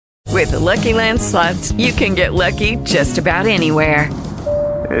With the Lucky Land Slots, you can get lucky just about anywhere.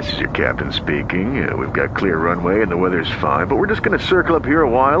 This is your captain speaking. We've got clear runway and the weather's fine, but we're just going to circle up here a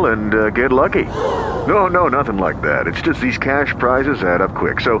while and get lucky. No, nothing like that. It's just these cash prizes add up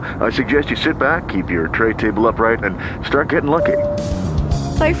quick. So I suggest you sit back, keep your tray table upright, and start getting lucky.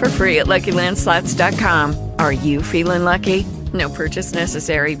 Play for free at LuckyLandSlots.com. Are you feeling lucky? No purchase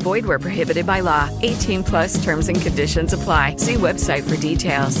necessary. Void where prohibited by law. 18 plus terms and conditions apply. See website for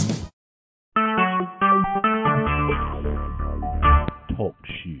details. Talk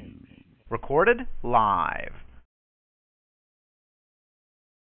shoes. Recorded live.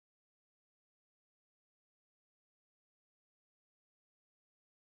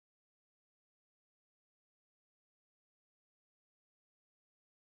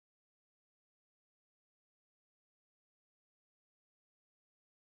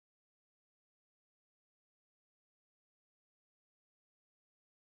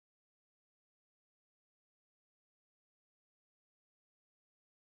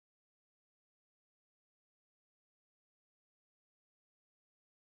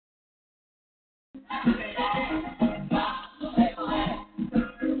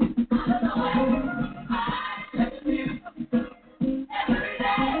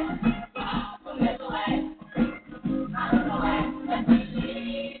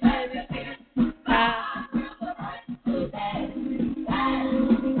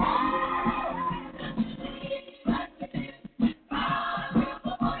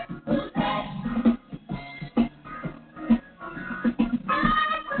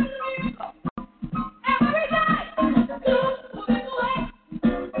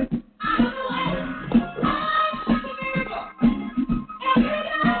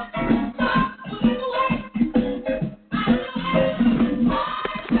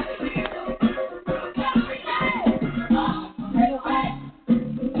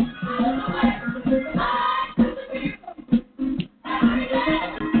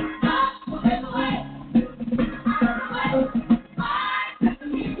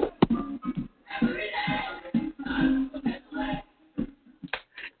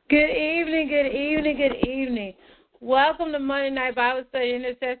 Good evening. Welcome to Monday Night Bible Study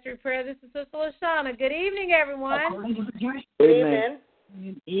Intercessory Prayer. This is Sister LaShawna. Good evening, everyone. Good evening.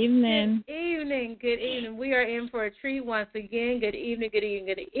 Good evening. Good evening. We are in for a treat once again. Good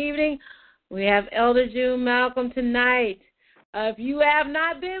evening. We have Elder June Malcolm tonight. If you have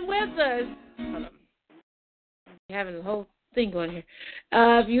not been with us, hold on. I'm having the whole thing going here.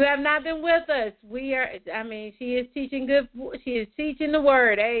 If you have not been with us, she is teaching she is teaching the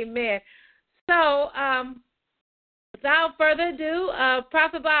word. Amen. So, without further ado,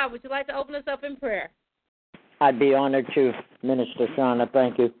 Prophet Bob, would you like to open us up in prayer? I'd be honored to, Minister Shauna.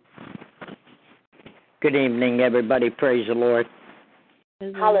 Thank you. Good evening, everybody. Praise the Lord.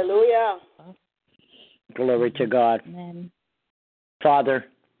 Hallelujah. Glory to God. Amen. Father,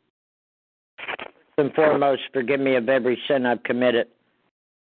 first and foremost, forgive me of every sin I've committed.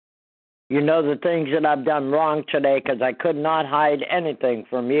 You know the things that I've done wrong today because I could not hide anything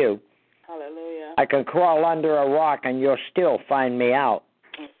from you. Hallelujah. I can crawl under a rock and you'll still find me out.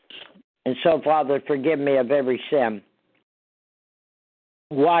 And so, Father, forgive me of every sin.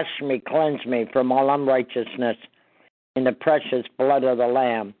 Wash me, cleanse me from all unrighteousness in the precious blood of the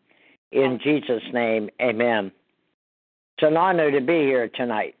Lamb. In Jesus' name, amen. It's an honor to be here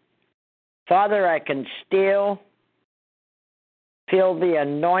tonight. Father, I can still feel the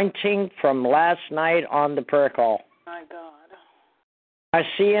anointing from last night on the prayer call. My God. I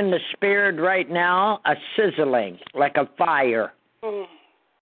see in the spirit right now a sizzling, like a fire,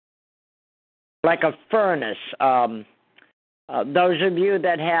 like a furnace. Those of you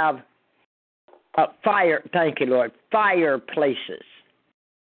that have fire, thank you, Lord, fireplaces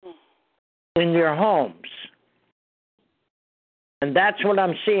in your homes. And that's what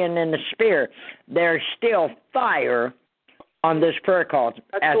I'm seeing in the spirit. There's still fire on this prayer call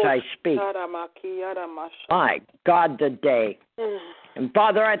as I speak. My God, today. And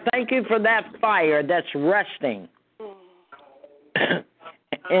Father, I thank you for that fire that's resting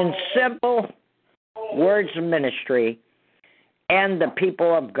in simple words of ministry and the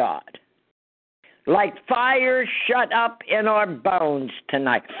people of God. Like fire shut up in our bones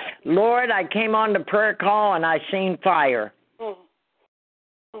tonight. Lord, I came on the prayer call and I seen fire.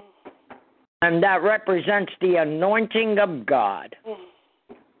 And that represents the anointing of God.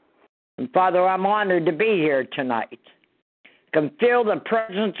 And Father, I'm honored to be here tonight. Can feel the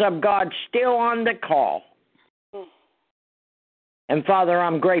presence of God still on the call. And Father,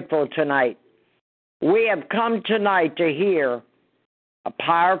 I'm grateful tonight. We have come tonight to hear a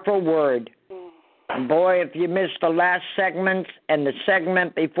powerful word And boy, if you missed the last segment and the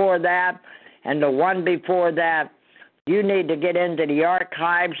segment before that and the one before that, you need to get into the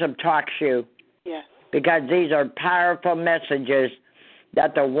archives of TalkShoe. Yes. Because these are powerful messages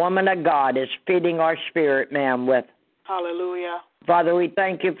that the woman of God is feeding our spirit man with. Hallelujah. Father, we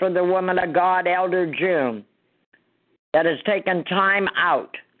thank you for the woman of God, Elder June, that has taken time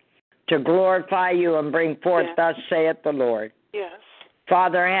out to glorify you and bring forth, thus saith the Lord. Yes.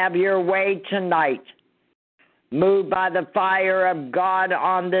 Father, have your way tonight. Move by the fire of God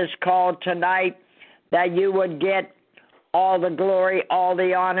on this call tonight, that you would get all the glory, all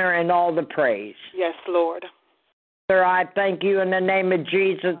the honor, and all the praise. Yes, Lord. Sir, I thank you in the name of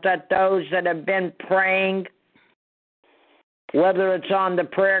Jesus that those that have been praying, whether it's on the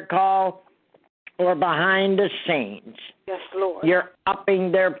prayer call or behind the scenes, yes, Lord, you're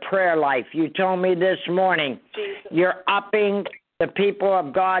upping their prayer life. You told me this morning, Jesus, you're upping the people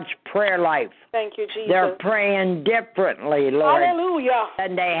of God's prayer life. Thank you, Jesus. They're praying differently, Lord, hallelujah,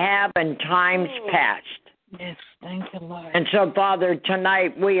 than they have in times past. Yes, thank you, Lord. And so, Father,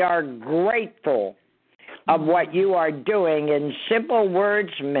 tonight we are grateful of what you are doing in Simple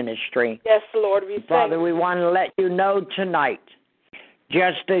Words Ministry. Yes, Lord, we Father, thank we want to let you know tonight,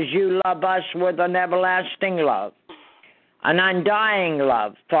 just as you love us with an everlasting love, an undying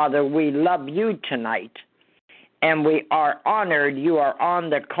love, Father, we love you tonight, and we are honored you are on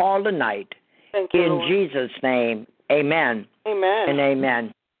the call tonight. Thank you, in Lord. Jesus' name, amen. Amen. And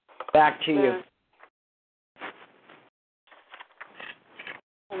amen. Back to you.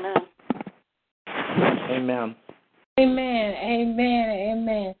 Amen. Amen. Amen. Amen.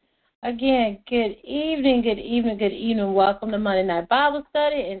 Amen. Again, good evening, good evening, good evening. Welcome to Monday Night Bible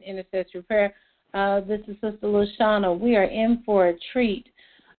Study and Intercessory Prayer. This is Sister LaShawna. We are in for a treat.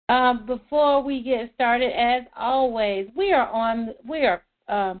 Before we get started, as always, we are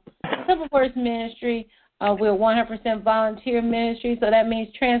Simple Words Ministry. We're 100% volunteer ministry, so that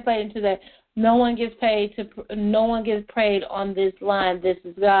means translating to that no one gets paid on this line. This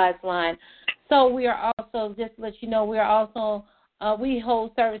is God's line. So we are also, just to let you know, we are also we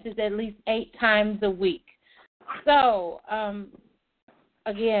hold services at least 8 times a week. So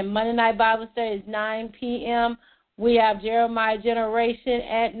again, Monday Night Bible Study is 9 p.m. We have Jeremiah Generation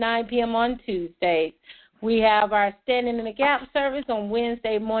at 9 p.m. on Tuesdays. We have our Standing in the Gap service on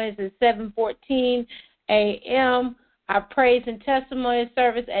Wednesday mornings at 7:14 a.m., our Praise and Testimony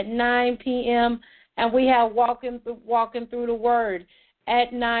service at 9 p.m., and we have Walking Through the Word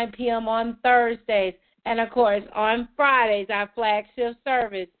at 9 p.m. on Thursdays. And, of course, on Fridays, our flagship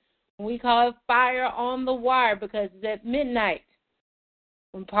service, we call it Fire on the Wire because it's at midnight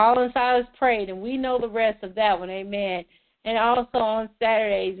when Paul and Silas prayed, and we know the rest of that one, amen. And also on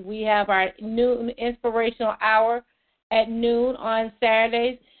Saturdays, we have our noon inspirational hour at noon on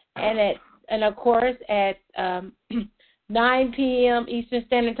Saturdays, and of course at 9 p.m. Eastern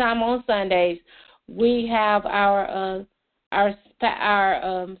Standard Time on Sundays. We have our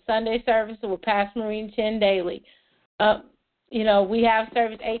Sunday service with Pastor Maureen Chin daily. We have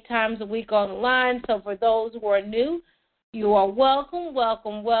service 8 times a week on the line. So for those who are new, you are welcome,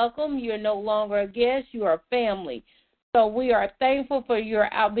 welcome, welcome. You're no longer a guest. You are family. So we are thankful for your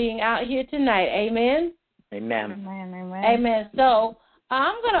being out here tonight. Amen? Amen. Amen, amen. Amen. So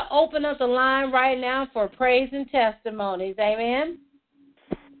I'm going to open up the line right now for praise and testimonies. Amen?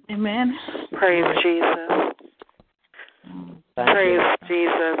 Amen. Praise Jesus. Praise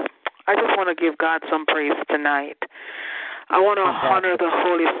Jesus. I just want to give God some praise tonight. I want to honor the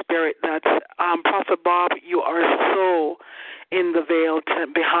Holy Spirit. That's Prophet Bob, you are so in the veil,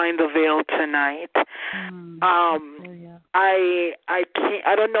 behind the veil tonight. I can't.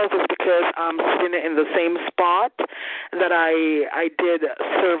 I don't know if it's because I'm sitting in the same spot that I did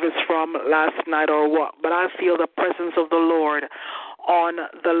service from last night or what, but I feel the presence of the Lord on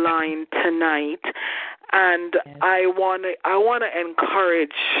the line tonight. And yes. I want to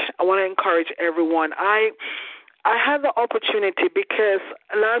encourage everyone. I had the opportunity because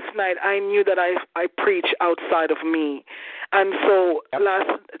last night I knew that I preach outside of me, and so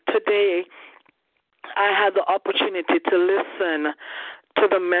today I had the opportunity to listen to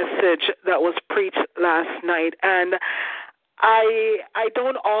the message that was preached last night, and I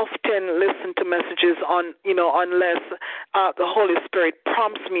don't often listen to messages unless the Holy Spirit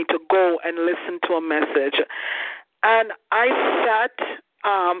prompts me to go and listen to a message. And I sat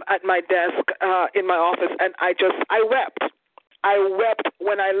at my desk in my office, and I wept. I wept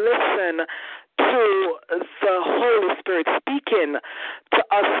when I listened to the Holy Spirit speaking to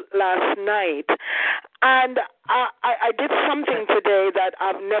us last night. And I did something today that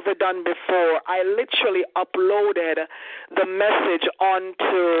I've never done before. I literally uploaded the message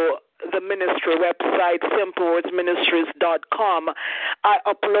onto the ministry website, simplewordsministries.com. I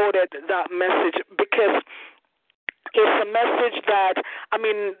uploaded that message because it's a message that, I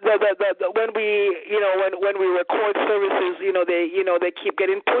mean, when we, when we record services, they keep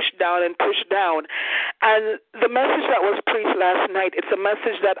getting pushed down, and the message that was preached last night, it's a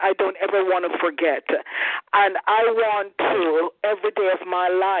message that I don't ever want to forget, and I want to every day of my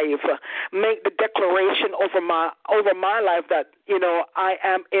life make the declaration over my life that I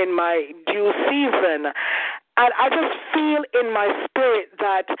am in my due season. And I just feel in my spirit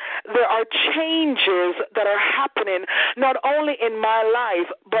that there are changes that are happening not only in my life,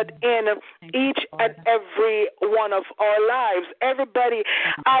 but in each and every one of our lives. Everybody,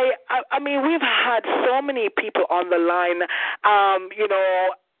 I mean, we've had so many people on the line,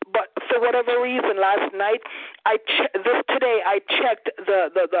 but for whatever reason, last night today I checked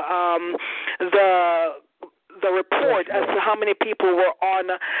the report as to how many people were on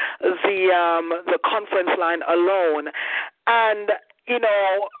the conference line alone, and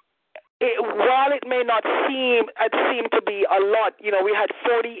while it may not seem to be a lot, we had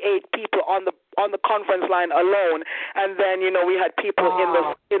 48 people on the conference line alone, and then we had people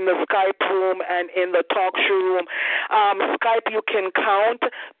in the Skype room and in the talk show room. Skype you can count,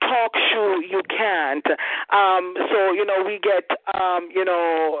 talk show you can't. So we get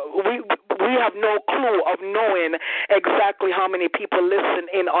we have no clue of knowing exactly how many people listen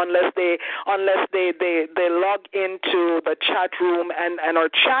in unless they log into the chat room and are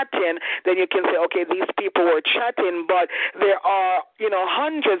chatting. Then you can say, okay, these people were chatting, but there are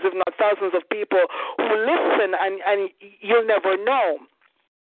hundreds, if not thousands, of people who listen, and you'll never know.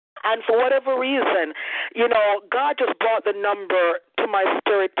 And for whatever reason, God just brought the number to my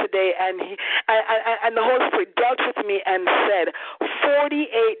spirit today, and the Holy Spirit dealt with me and said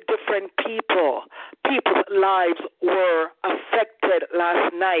 48 different people's lives were affected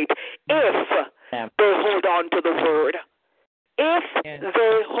last night if they hold on to the word. If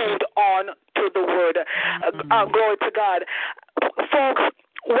they hold on to the word. Glory to God. Folks,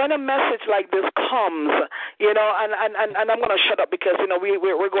 when a message like this comes, and I'm going to shut up because,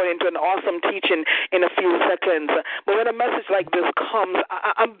 we're going into an awesome teaching in a few seconds. But when a message like this comes,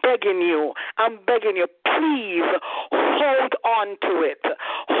 I'm begging you, please hold on to it.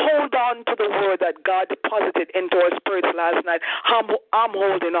 Hold on to the word that God deposited into our spirits last night. I'm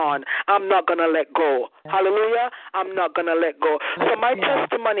holding on. I'm not going to let go. Hallelujah. I'm not going to let go. So my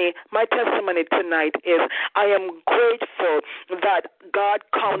testimony tonight is I am grateful that God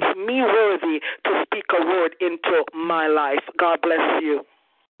counts me worthy to speak a word into my life. God bless you.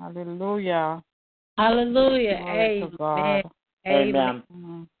 Hallelujah. Hallelujah. Amen. Amen.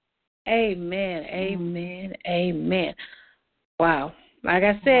 Amen. Amen. Amen. Wow. Like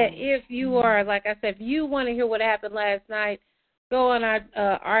I said, if you want to hear what happened last night, go on our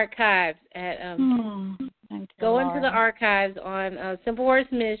archives at go into the archives on Simple Words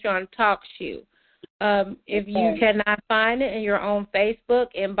Ministry on TalkShoe. If you cannot find it in your own Facebook,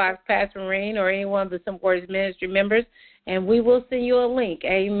 inbox Pastor Marine or any one of the Simple Words Ministry members, and we will send you a link.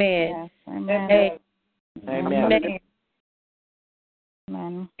 Amen. Yes. Amen. Amen.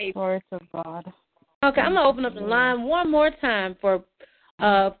 Amen. Glory to God. Okay, I'm going to open up the line one more time for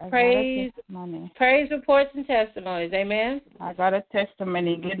praise reports and testimonies. Amen. I got a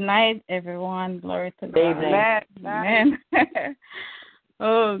testimony. Good night, everyone. Glory to God. Amen.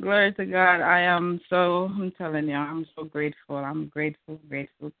 Oh, glory to God. I'm telling you, I'm so grateful. I'm grateful.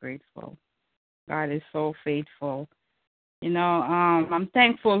 God is so faithful. I'm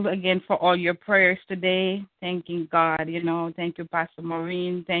thankful again for all your prayers today. Thanking God, Thank you, Pastor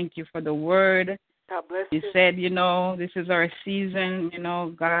Maureen. Thank you for the word. God bless you. You said, this is our season.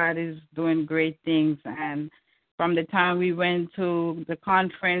 God is doing great things. And from the time we went to the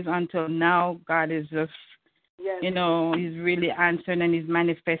conference until now, God is just, He's really answering and He's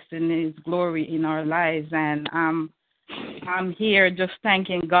manifesting His glory in our lives. And I'm here just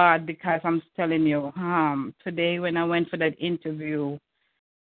thanking God because I'm telling you, today when I went for that interview,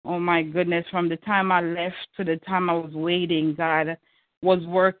 oh my goodness, from the time I left to the time I was waiting, God was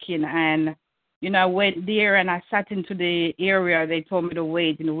working. And, I went there and I sat into the area. They told me to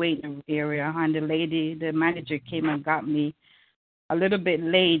wait in the waiting area. And the manager came and got me a little bit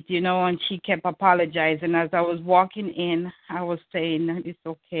late, and she kept apologizing. As I was walking in, I was saying, it's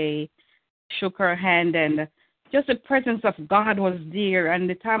okay. Shook her hand, and just the presence of God was there. And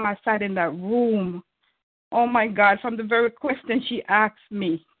the time I sat in that room, oh my God, from the very question she asked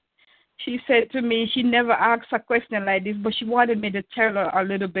me, she said to me, she never asked a question like this, but she wanted me to tell her a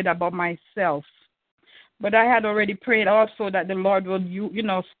little bit about myself. But I had already prayed also that the Lord would,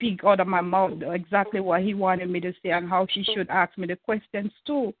 speak out of my mouth exactly what he wanted me to say and how she should ask me the questions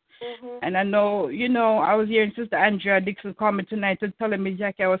too. And I know, I was hearing Sister Andrea Dixon coming tonight to telling me,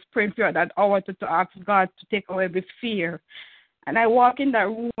 Jackie, I was praying for her that hour to ask God to take away every fear. And I walked in that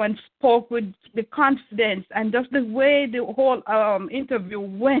room and spoke with the confidence and just the way the whole interview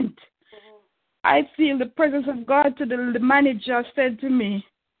went. I feel the presence of God. To the manager said to me,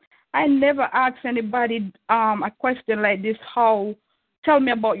 I never asked anybody a question like this, tell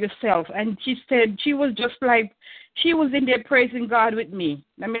me about yourself. And she said she was just like, she was in there praising God with me.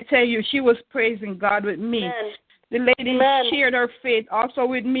 Let me tell you, she was praising God with me. Amen. The lady shared her faith also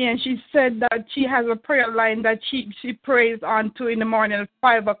with me, and she said that she has a prayer line that she prays on to in the morning at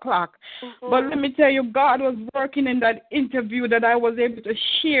 5 o'clock. But let me tell you, God was working in that interview that I was able to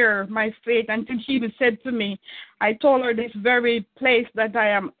share my faith until she even said to me, I told her this very place that I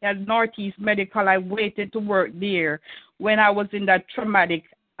am at Northeast Medical, I waited to work there when I was in that traumatic,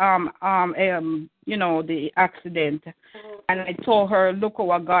 the accident. And I told her, look at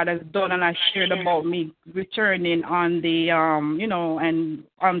what God has done, and I shared about me returning on the, and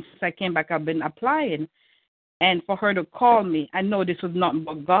since I came back, I've been applying. And for her to call me, I know this was nothing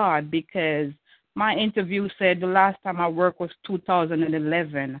but God, because my interview said the last time I worked was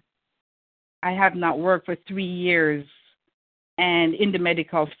 2011. I have not worked for 3 years and in the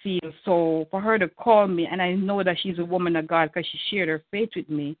medical field. So for her to call me, and I know that she's a woman of God because she shared her faith with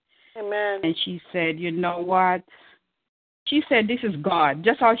me. Amen. And she said, you know what? She said, this is God.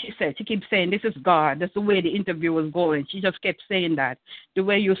 Just how she said. She keeps saying, this is God. That's the way the interview was going. She just kept saying that. The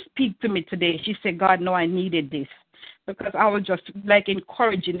way you speak to me today, she said, God, no, I needed this. Because I was just like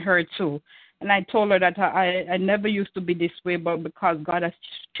encouraging her too. And I told her that I never used to be this way, but because God has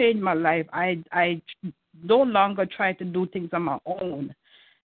changed my life, I no longer try to do things on my own.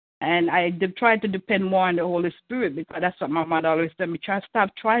 And I try to depend more on the Holy Spirit, because that's what my mother always told me. Stop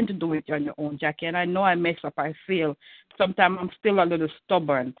trying to do it on your own, Jackie. And I know I mess up, I fail. Sometimes I'm still a little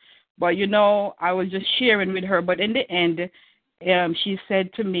stubborn. But, I was just sharing with her. But in the end, she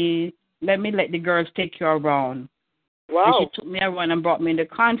said to me, let the girls take you around. Wow. And she took me around and brought me in the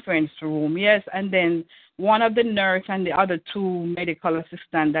conference room. Yes, and then one of the nurse and the other two medical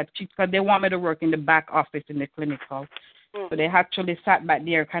assistants, because they want me to work in the back office in the clinical. So they actually sat back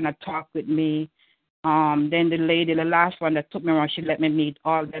there, kind of talked with me. Then the lady, the last one that took me around, she let me meet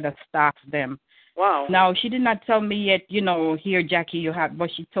all the other staff, them. Wow. Now, she did not tell me yet, here, Jackie, you have, but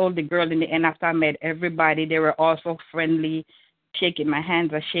she told the girl in the end after I met everybody, they were also friendly, shaking my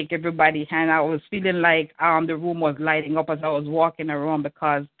hands. I shake everybody's hand. I was feeling like the room was lighting up as I was walking around,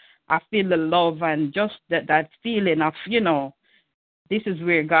 because I feel the love and just that feeling of, this is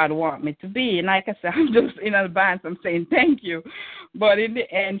where God wants me to be. And like I said, I'm just in advance, I'm saying thank you. But in the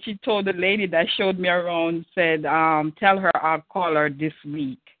end, she told the lady that showed me around, said, tell her I'll call her this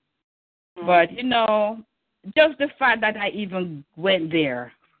week. But, just the fact that I even went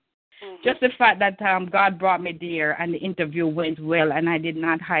there, just the fact that God brought me there and the interview went well and I did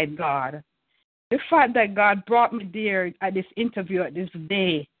not hide God. The fact that God brought me there at this interview at this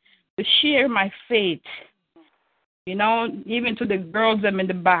day to share my faith, even to the girls them in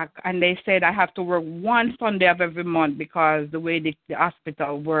the back, and they said I have to work one Sunday of every month because the way the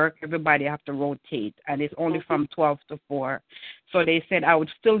hospital work, everybody have to rotate, and it's only from 12 to 4. So they said I would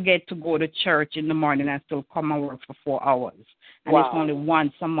still get to go to church in the morning and still come and work for 4 hours. And It's only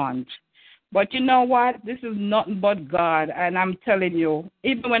once a month. But you know what? This is nothing but God. And I'm telling you,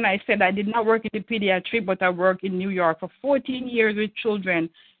 even when I said I did not work in the pediatric, but I worked in New York for 14 years with children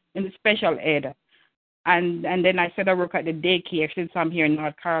in the special ed. And then I said I work at the daycare since I'm here in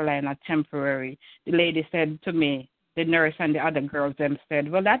North Carolina, temporary. The lady said to me, the nurse and the other girls them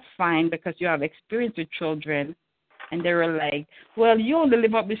said, well, that's fine because you have experience with children. And they were like, well, you only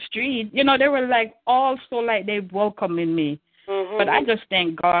live up the street. They were like also like they welcoming me. But I just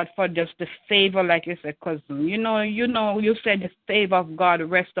thank God for just the favor, like you said, cousin. You said the favor of God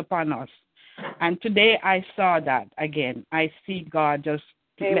rest upon us. And today I saw that again. I see God just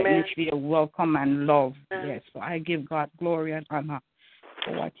let me feel welcome and love. Yes, so I give God glory and honor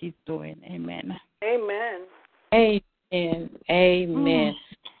for what he's doing. Amen. Amen. Amen. Amen.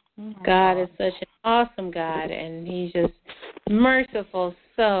 God is such an awesome God, and he's just merciful.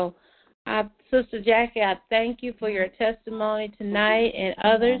 So, Sister Jackie, I thank you for your testimony tonight, and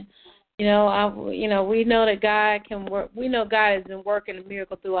others. We know that God can work. We know God has been working a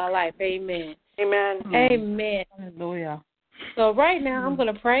miracle through our life. Amen. Amen. Amen. Hallelujah. So right now I'm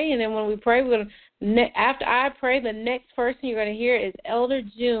going to pray, and then when we pray, we're going to. After I pray, the next person you're going to hear is Elder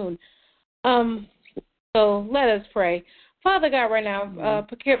June. So let us pray. Father God, right now,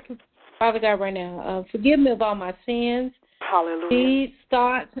 Father God, right now, forgive me of all my sins, Hallelujah. deeds,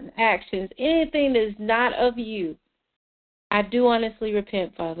 thoughts, and actions, anything that is not of you. I do honestly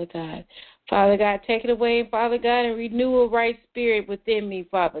repent, Father God. Father God, take it away, Father God, and renew a right spirit within me,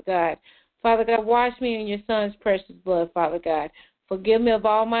 Father God. Father God, wash me in your Son's precious blood, Father God. Forgive me of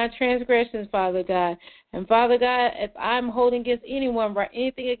all my transgressions, Father God. And Father God, if I'm holding against anyone,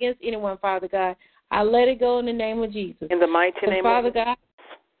 anything against anyone, Father God, I let it go in the name of Jesus. In the mighty name Father of God,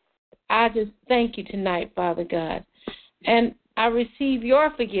 I just thank you tonight, Father God. And I receive your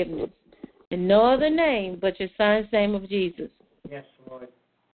forgiveness in no other name but your Son's name of Jesus. Yes, Lord.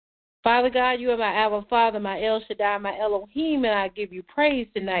 Father God, you are my Abba Father, my El Shaddai, my Elohim, and I give you praise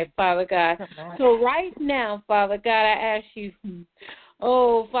tonight, Father God. So right now, Father God, I ask you,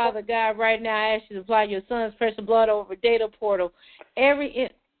 oh, Father God, right now I ask you to apply your Son's precious blood over data portal, every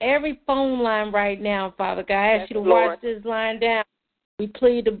phone line right now, Father God. I ask you to watch this line down. We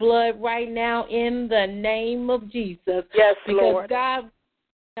plead the blood right now in the name of Jesus. Yes, because Lord. God does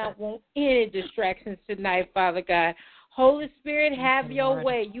not want any distractions tonight, Father God. Holy Spirit, have your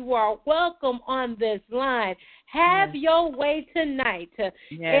way. You are welcome on this line. Have your way tonight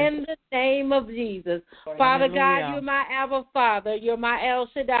in the name of Jesus. Father God, you're my Abba Father. You're my El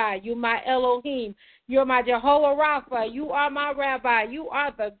Shaddai. You're my Elohim. You're my Jehovah Rapha. You are my Rabbi. You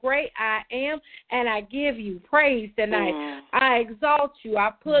are the great I am, and I give you praise tonight. I exalt you.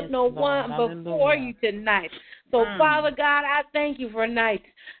 I put no one before you tonight. So, Father God, I thank you for tonight.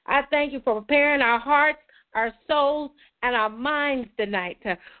 I thank you for preparing our hearts, our souls, and our minds tonight.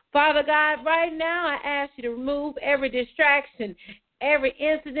 Father God, right now I ask you to remove every distraction, every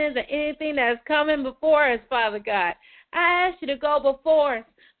incident, or anything that is coming before us, Father God. I ask you to go before us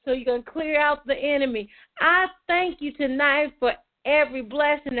so you can clear out the enemy. I thank you tonight for every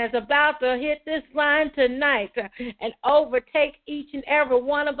blessing that's about to hit this line tonight and overtake each and every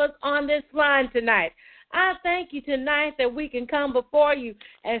one of us on this line tonight. I thank you tonight that we can come before you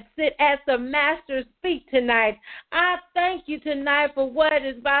and sit at the Master's feet tonight. I thank you tonight for what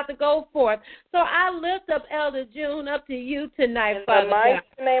is about to go forth. So I lift up Elder June up to you tonight, Father God. In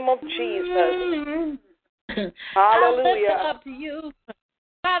the mighty name of Jesus. Hallelujah. I lift her up to you.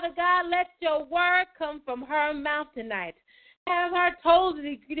 Father God, let your word come from her mouth tonight. Have her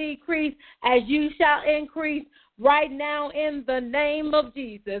totally decrease as you shall increase right now in the name of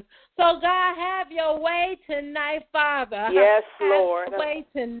Jesus. So, God, have your way tonight, Father. Yes, Lord. Have your way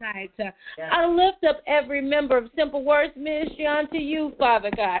tonight. I lift up every member of Simple Words Ministry unto you, Father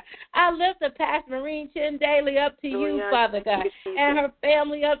God. I lift up Pastor Maureen Chin Daly up to you, Father God, and her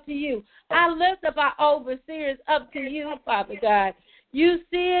family up to you. I lift up our overseers up to you, Father God. You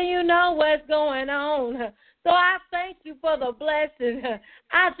see and you know what's going on. So I thank you for the blessing.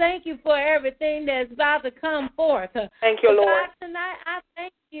 I thank you for everything that's about to come forth. Thank you, Lord. God, tonight, I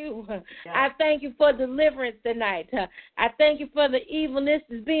thank you. I thank you for deliverance tonight. I thank you for the evilness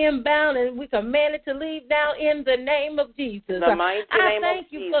is being bound, and we command it to leave now in the name of Jesus. The mighty name I thank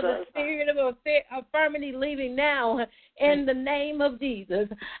of you Jesus. for the spirit of infirmity leaving now in the name of Jesus.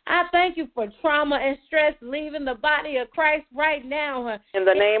 I thank you for trauma and stress leaving the body of Christ right now. In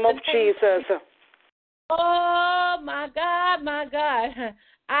the name of Jesus. Oh, my God, my God.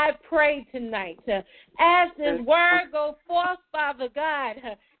 I pray tonight as this word goes forth, Father God,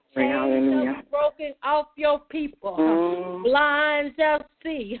 chains shall be broken off your people. Blind shall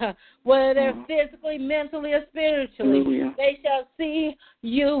see, whether they're physically, mentally, or spiritually. They shall see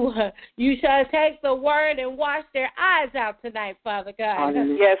you. You shall take the word and wash their eyes out tonight, Father God.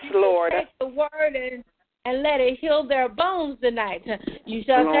 Yes, Lord. Take the word and let it heal their bones tonight. You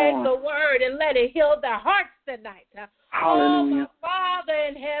shall take the word and let it heal their hearts tonight. Oh, my Father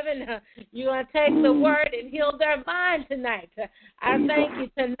in heaven, you're going to take the word and heal their mind tonight. I thank you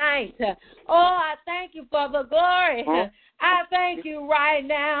tonight. Oh, I thank you for the glory. I thank you right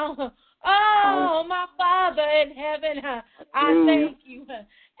now. Oh, my Father in heaven, I thank you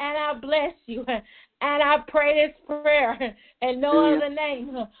and I bless you. And I pray this prayer in no other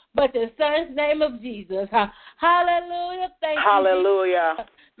name but the Son's name of Jesus. Hallelujah. Thank you. Hallelujah.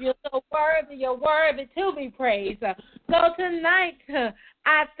 You're so worthy. You're worthy to be praised. So tonight,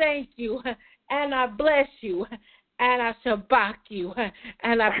 I thank you and I bless you and I shabak you.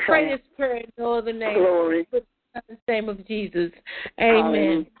 And I pray this prayer in no other name but the Son's name of Jesus.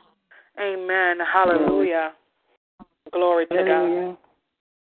 Amen. Amen. Hallelujah. Glory to God.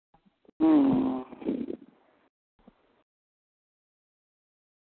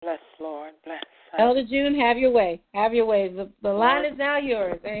 Bless, Lord. Bless. Elder June, have your way. Have your way. The line is now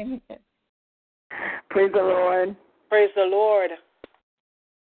yours. Amen. Praise the Lord. Praise the Lord.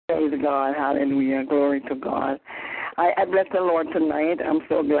 Praise God. Hallelujah. Glory to God. I bless the Lord tonight. I'm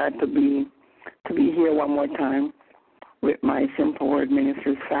so glad to be here one more time with my Simple Word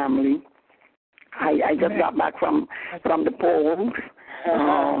Ministries family. I just got back from the polls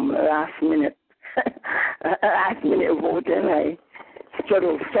last minute voting. I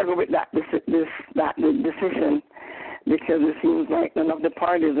struggle with that decision because it seems like none of the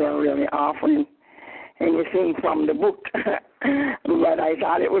parties are really offering anything from the book. But I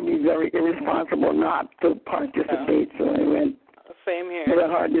thought it would be very irresponsible not to participate, so I went. Same here. It was a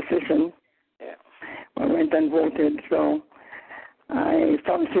hard decision. Yeah. I went and voted, so I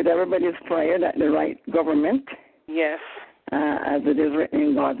solicit everybody's prayer that the right government, yes, as it is written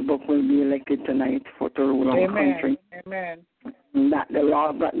in God's book, will be elected tonight to rule our country. Amen. That the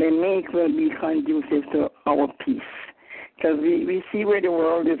laws that they make will be conducive to our peace. Because we see where the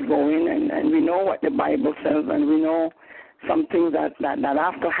world is going, and we know what the Bible says, and we know some things that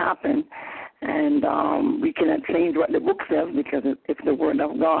have to happen. And we cannot change what the book says because it's the Word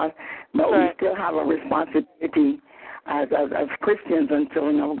of God. But we still have a responsibility as Christians and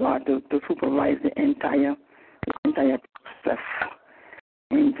children of God to supervise the entire process.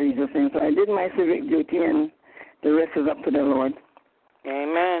 In Jesus' name. So I did my civic duty, and the rest is up to the Lord.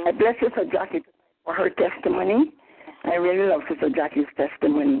 Amen. I bless Sister Jackie for her testimony. I really love Sister Jackie's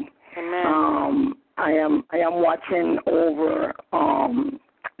testimony. Amen. I am watching over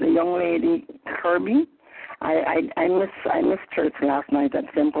the young lady Kirby. I missed church last night at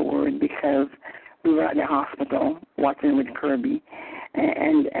Simple Word because we were at the hospital watching with Kirby,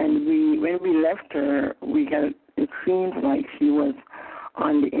 and when we left her, it seems like she was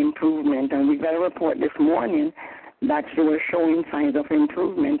on the improvement, and we got a report this morning that she was showing signs of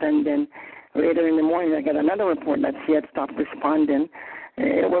improvement, and then later in the morning I got another report that she had stopped responding.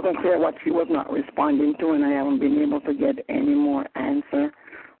 It wasn't clear what she was not responding to, and I haven't been able to get any more answer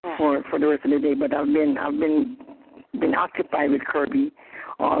for the rest of the day. But I've been occupied with Kirby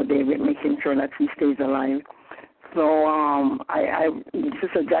all day with making sure that she stays alive. So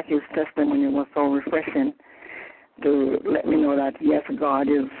Sister Jackie's testimony was so refreshing to let me know that yes, God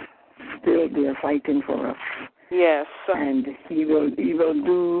is still there fighting for us. Yes. And He will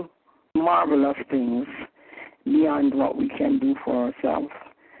do marvelous things beyond what we can do for ourselves.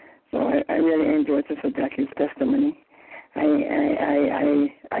 So I really enjoyed Sister Jackie's testimony.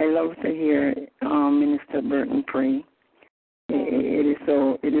 I love to hear Minister Burton pray. It is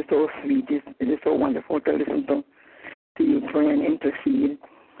so sweet. It is so wonderful to listen to you pray and intercede.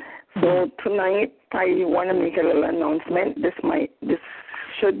 So tonight I want to make a little announcement. This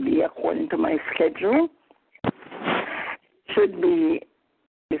should be according to my schedule. Should be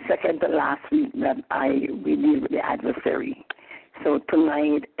the second to last week that we deal with the adversary. So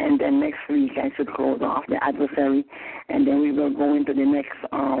tonight and then next week I should close off the adversary, and then we will go into the next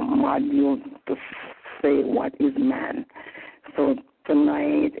module to say what is man. So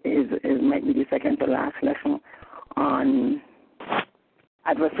tonight might be the second to last lesson on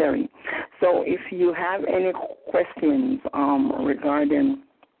adversary. So if you have any questions regarding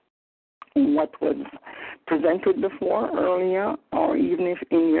what was presented before earlier, or even if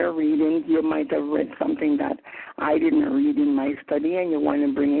in your reading you might have read something that I didn't read in my study and you want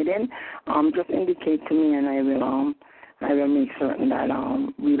to bring it in, just indicate to me, and I will make certain that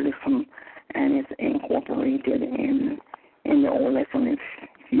we listen and it's incorporated in the whole lesson. If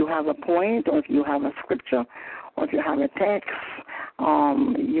you have a point, or if you have a scripture, or if you have a text,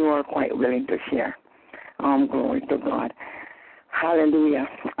 you are quite willing to share. Glory to God. Hallelujah.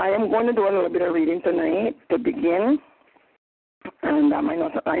 I am going to do a little bit of reading tonight to begin. And I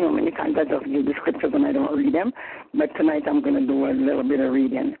know many times I just give the scriptures and I don't read them, but tonight I'm going to do a little bit of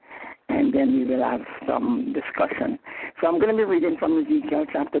reading, and then we will have some discussion. So I'm going to be reading from Ezekiel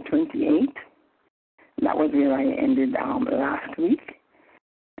chapter 28. That was where I ended last week.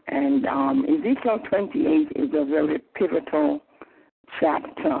 And Ezekiel 28 is a very pivotal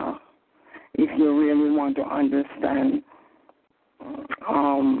chapter if you really want to understand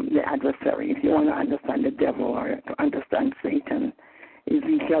the adversary, if you want to understand the devil or to understand Satan.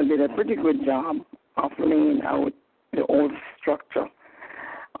 Ezekiel did a pretty good job of laying out the old structure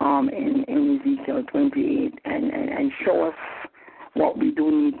in Ezekiel 28 and show us what we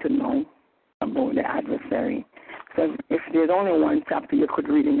do need to know about the adversary. So if there's only one chapter you could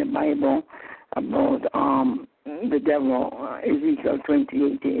read in the Bible about the devil, Ezekiel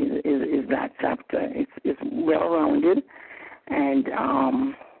 28 is that chapter. It's well-rounded, and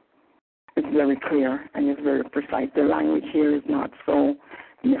it's very clear and it's very precise. The language here is not so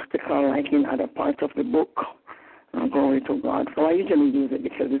mystical like in other parts of the book. Glory to God. So I usually use it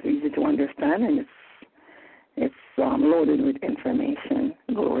because it's easy to understand and it's loaded with information.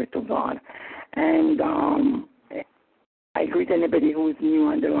 Glory to God. And I greet anybody who is new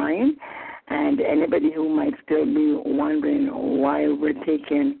on the line and anybody who might still be wondering why we're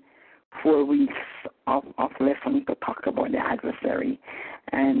taking 4 weeks of lessons to talk about the adversary.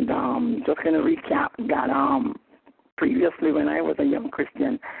 And just going to recap that previously when I was a young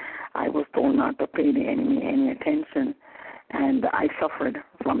Christian, I was told not to pay the enemy any attention. And I suffered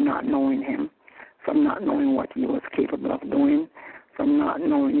from not knowing him, from not knowing what he was capable of doing, from not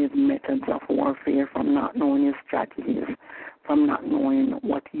knowing his methods of warfare, from not knowing his strategies, from not knowing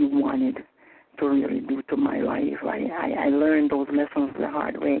what he wanted to really do to my life. I learned those lessons the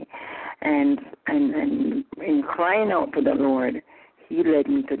hard way. And in crying out to the Lord, he led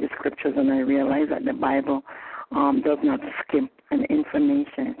me to the scriptures, and I realized that the Bible does not skimp an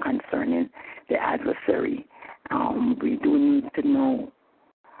information concerning the adversary. We do need to know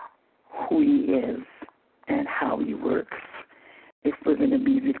who he is and how he works if we're going to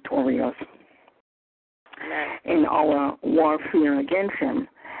be victorious in our warfare against him.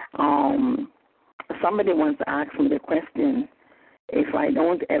 Somebody once asked me the question, if I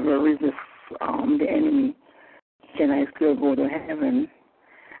don't ever resist the enemy, can I still go to heaven?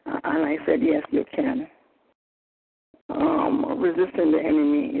 And I said, yes, you can. Resisting the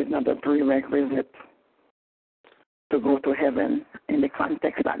enemy is not a prerequisite to go to heaven in the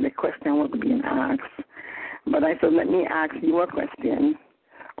context that the question was being asked. But I said, let me ask you a question.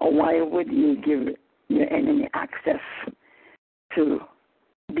 Why would you give your enemy access to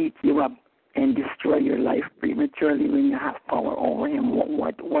beat you up and destroy your life prematurely when you have power over him?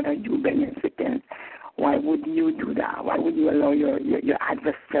 What are you benefiting? Why would you do that? Why would you allow your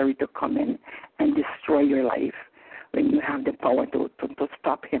adversary to come in and destroy your life when you have the power to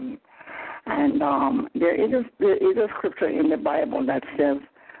stop him? And there is a scripture in the Bible that says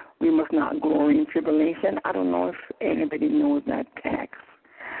we must not glory in tribulation. I don't know if anybody knows that text,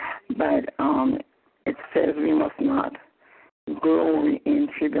 but it says we must not glory in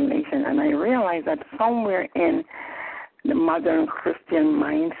tribulation. And I realize that somewhere in the modern Christian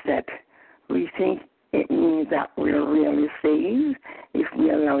mindset, we think it means that we're really saved if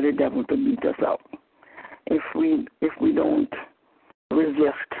we allow the devil to beat us up. If we don't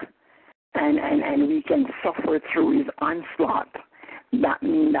resist and we can suffer through his onslaught, that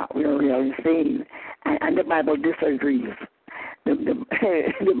means that we're really saved. And the Bible disagrees. The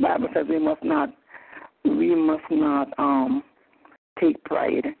Bible says we must not take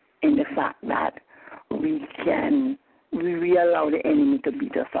pride in the fact that we allow the enemy to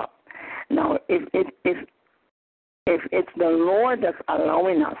beat us up. Now, if it's the Lord that's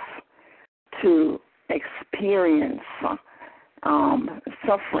allowing us to experience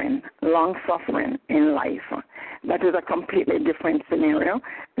suffering, long suffering in life, that is a completely different scenario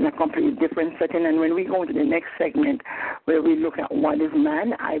and a completely different setting. And when we go into the next segment where we look at what is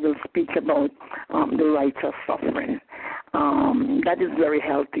man, I will speak about the righteous suffering. That is very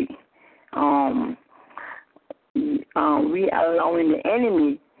healthy. We allowing the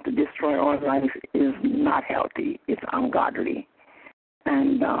enemy to destroy our life is not healthy. It's ungodly.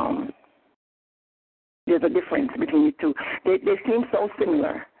 And there's a difference between the two. They seem so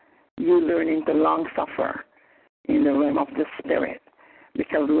similar. You learning to long suffer in the realm of the spirit,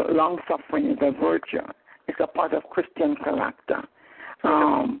 because long suffering is a virtue. It's a part of Christian character.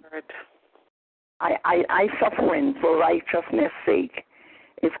 I suffering for righteousness' sake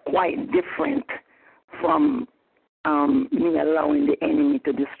is quite different from me allowing the enemy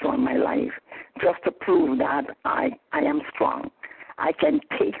to destroy my life just to prove that I am strong. I can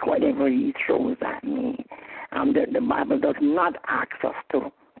take whatever he throws at me. The Bible does not ask us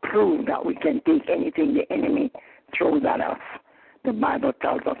to prove that we can take anything the enemy throws at us. The Bible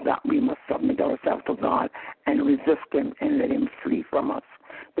tells us that we must submit ourselves to God and resist him and let him flee from us.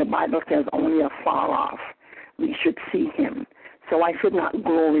 The Bible says only afar off we should see him. So I should not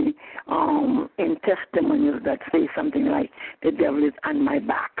glory in testimonies that say something like, the devil is on my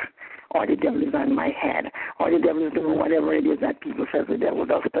back, or the devil is on my head, or the devil is doing whatever it is that people say the devil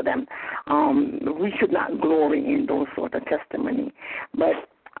does to them. We should not glory in those sort of testimony. But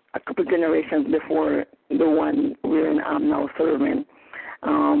a couple generations before the one we're now serving,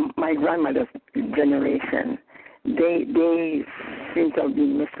 my grandmother's generation, they seem to have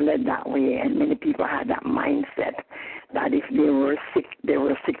been misled that way, and many people had that mindset that if they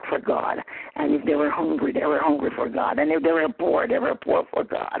were sick for God, and if they were hungry for God, and if they were poor for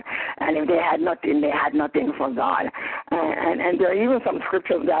God, and if they had nothing for God. And there are even some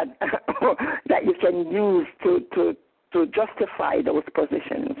scriptures that that you can use to justify those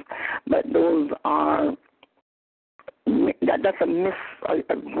positions, but those are that's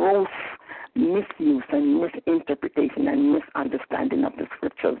a gross misuse and misinterpretation and misunderstanding of the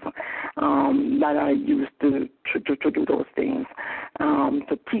scriptures that are used to do those things,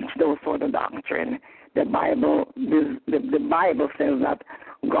 to teach those sort of doctrine. The Bible says that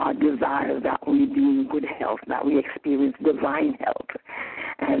God desires that we be in good health, that we experience divine health,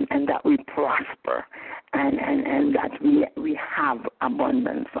 and that we prosper, and that we have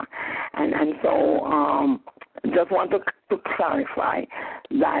abundance. And so just want to clarify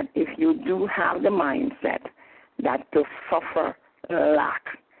that if you do have the mindset that to suffer lack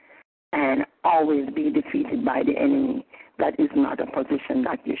and always be defeated by the enemy, that is not a position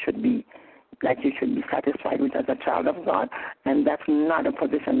that you should be satisfied with as a child of God, and that's not a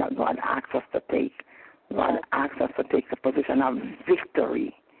position that God asks us to take. God asks us to take a position of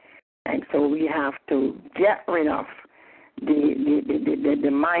victory, and so we have to get rid of the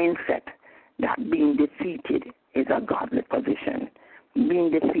mindset that being defeated is a godly position.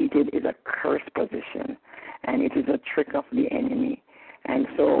 Being defeated is a cursed position, and it is a trick of the enemy. And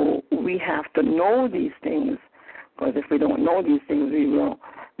so we have to know these things, because if we don't know these things, we will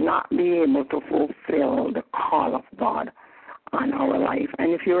not be able to fulfill the call of God on our life.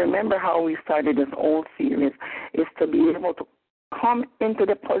 And if you remember how we started this whole series, is to be able to come into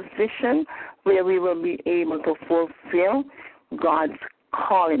the position where we will be able to fulfill God's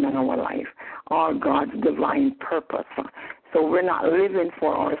calling in our life, or God's divine purpose. So we're not living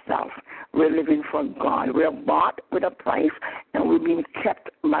for ourselves. We're living for God. We're bought with a price, and we're being kept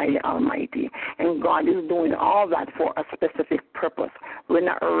by the Almighty. And God is doing all that for a specific purpose. We're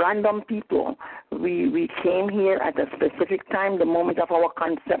not random people. We came here at a specific time. The moment of our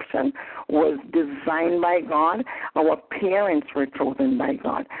conception was designed by God. Our parents were chosen by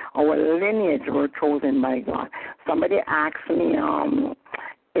God. Our lineage were chosen by God. Somebody asked me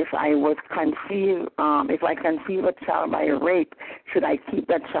if I conceive a child by rape, should I keep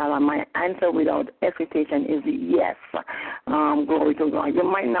that child? And my answer without hesitation is yes. Glory to God. You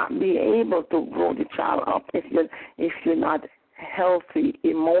might not be able to grow the child up if you're not healthy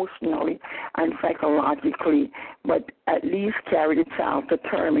emotionally and psychologically, but at least carry the child to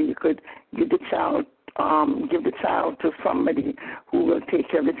term, and you could give the child to somebody who will take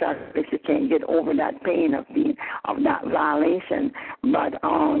care of the child if you can't get over that pain of that violation. But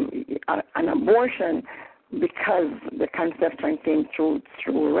an abortion, because the conception came through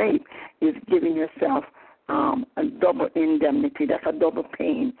rape, is giving yourself a double indemnity. That's a double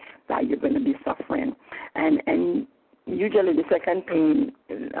pain that you're going to be suffering. And usually the second pain,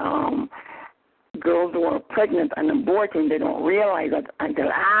 girls who are pregnant and aborting, they don't realize that until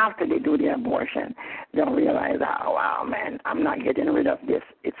after they do the abortion. They'll realize, oh, wow, man, I'm not getting rid of this.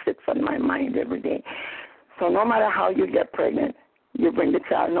 It sits on my mind every day. So no matter how you get pregnant, you bring the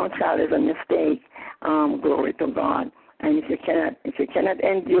child. No child is a mistake. Glory to God. And if you cannot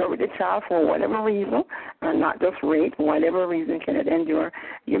endure with the child for whatever reason, and not just rape, whatever reason cannot endure,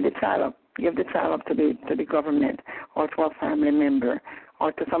 give the child up. Give the child up to the government, or to a family member,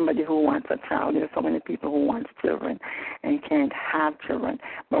 or to somebody who wants a child. There are so many people who want children and can't have children.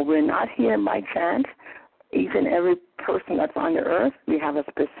 But we're not here by chance. Each and every person that's on the earth, we have a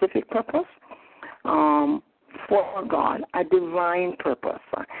specific purpose for God, a divine purpose.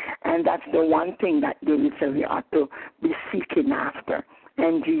 And that's the one thing that David says we ought to be seeking after.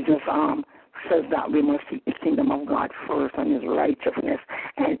 And Jesus says that we must seek the kingdom of God first and his righteousness,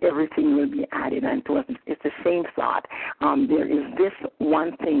 and everything will be added unto us. It's the same thought. There is this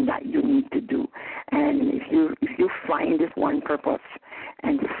one thing that you need to do. And if you find this one purpose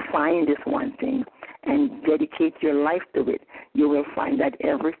and find this one thing and dedicate your life to it, you will find that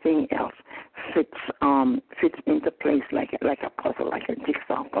everything else fits into place like a puzzle, like a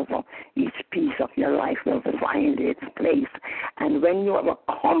jigsaw puzzle. Each piece of your life will find its place. And when you have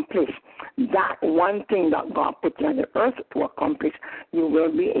accomplished that one thing that God put you on the earth to accomplish, you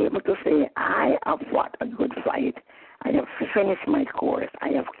will be able to say, I have fought a good fight. I have finished my course. I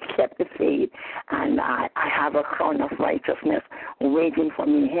have kept the faith, and I have a crown of righteousness waiting for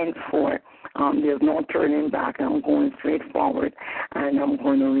me henceforth. There's no turning back. I'm going straight forward, and I'm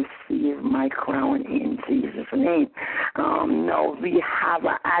going to receive my crown in Jesus' name. No, we have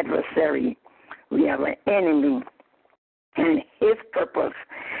an adversary. We have an enemy, and his purpose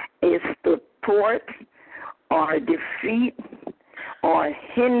is to thwart or defeat or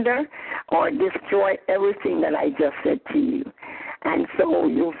hinder or destroy everything that I just said to you. And so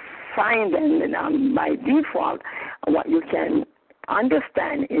you find that by default, what you can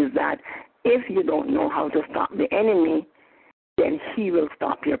understand is that if you don't know how to stop the enemy, then he will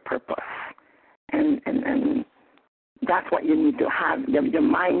stop your purpose. And that's what you need to have, the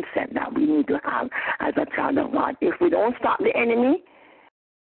mindset that we need to have as a child of God. If we don't stop the enemy,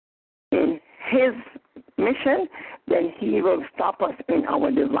 in his mission, then he will stop us in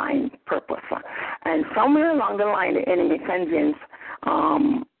our divine purpose. And somewhere along the line, the enemy convinced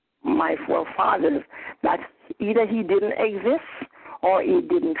my forefathers that either he didn't exist or he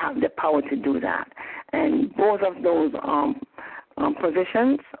didn't have the power to do that. And both of those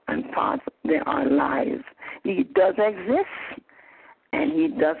positions and thoughts, they are lies. He does exist, and he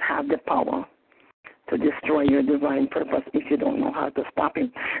does have the power to destroy your divine purpose if you don't know how to stop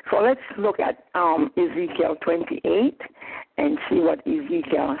him. So let's look at Ezekiel 28 and see what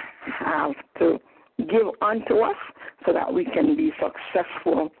Ezekiel has to give unto us so that we can be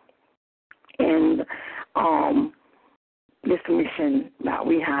successful in this mission that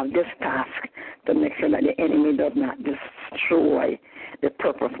we have, this task to make sure that the enemy does not destroy the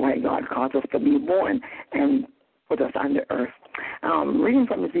purpose why God caused us to be born and put us on the earth. Reading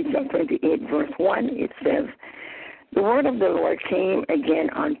from Ezekiel 28, verse 1, it says, "The word of the Lord came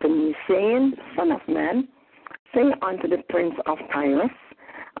again unto me, saying, Son of man, say unto the prince of Tyrus,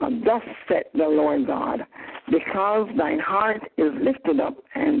 Thus saith the Lord God, because thine heart is lifted up,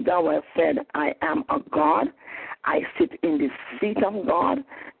 and thou hast said, I am a God, I sit in the seat of God,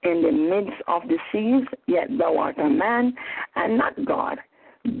 in the midst of the seas, yet thou art a man, and not God.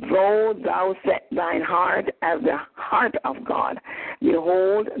 Though thou set thine heart as the heart of God,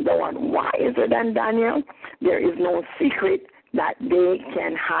 behold, thou art wiser than Daniel. There is no secret that they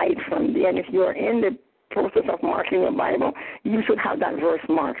can hide from thee." And if you are in the process of marking your Bible, you should have that verse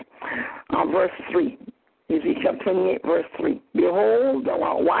marked. Verse 3. Ezekiel 28, verse 3. "Behold, thou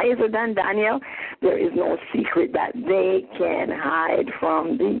art wiser than Daniel. There is no secret that they can hide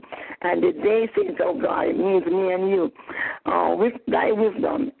from thee." And the day, saints of God, it means me and you. "With thy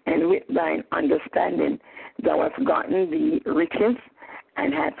wisdom and with thine understanding, thou hast gotten the riches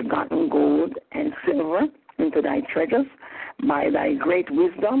and hast gotten gold and silver into thy treasures. By thy great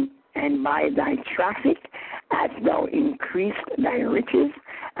wisdom and by thy traffic hast thou increased thy riches,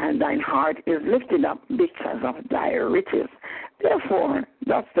 and thine heart is lifted up because of thy riches. Therefore,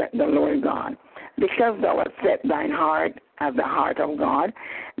 thus saith the Lord God, because thou hast set thine heart as the heart of God,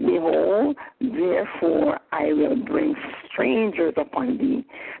 behold, therefore I will bring strangers upon thee,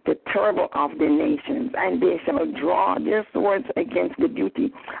 the terrible of the nations, and they shall draw their swords against the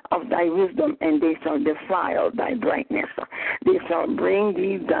beauty of thy wisdom, and they shall defile thy brightness. They shall bring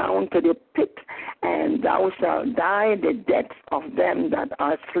thee down to the pit, and thou shalt die the deaths of them that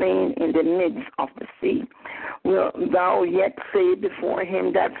are slain in the midst of the sea. Wilt thou yet say before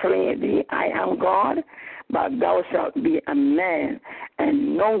him that slayeth thee, I am God? But thou shalt be a man,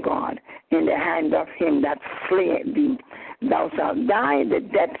 and no God, in the hand of him that slayeth thee. Thou shalt die the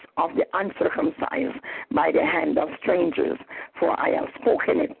death of the uncircumcised by the hand of strangers, for I have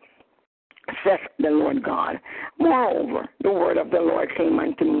spoken it, saith the Lord God. Moreover, the word of the Lord came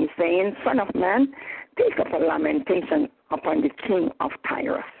unto me, saying, Son of man, take up a lamentation upon the king of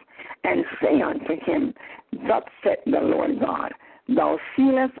Tyrus, and say unto him, Thus saith the Lord God, Thou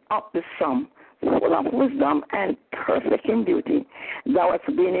sealest up the sum, full of wisdom and perfect in beauty. Thou hast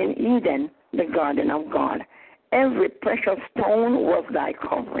been in Eden, the garden of God. Every precious stone was thy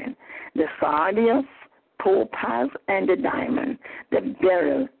covering, the sardius, topaz, and the diamond, the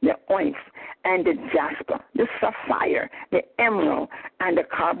beryl, the onyx, and the jasper, the sapphire, the emerald, and the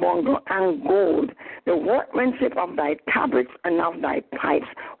carbuncle, and gold. The workmanship of thy tabrets and of thy pipes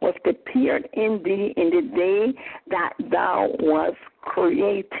was prepared in thee in the day that thou wast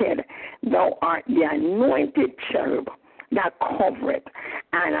created. Thou art the anointed cherub that covereth,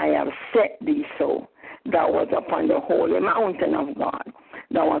 and I have set thee so. Thou wast upon the holy mountain of God.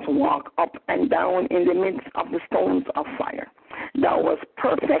 Thou wast walk up and down in the midst of the stones of fire. Thou wast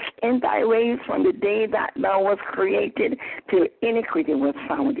perfect in thy ways from the day that thou wast created till iniquity was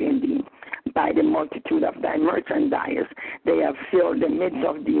found in thee. By the multitude of thy merchandise, they have filled the midst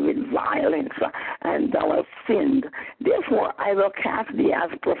of thee with violence, and thou hast sinned. Therefore I will cast thee as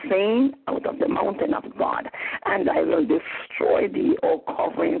profane out of the mountain of God, and I will destroy thee, O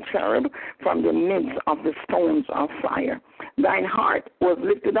covering cherub, from the midst of the stones of fire. Thine heart was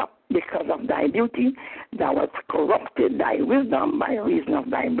lifted up because of thy beauty. Thou hast corrupted thy wisdom by reason of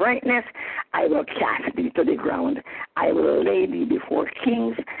thy brightness. I will cast thee to the ground. I will lay thee before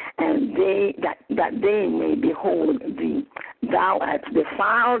kings, and that they may behold thee. Thou hast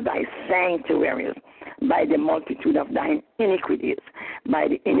defiled thy sanctuaries by the multitude of thine iniquities, by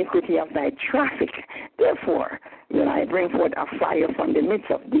the iniquity of thy traffic. Therefore will I bring forth a fire from the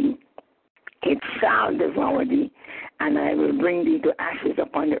midst of thee. It shall devour thee, and I will bring thee to ashes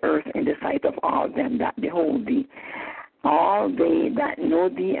upon the earth in the sight of all them that behold thee. All they that know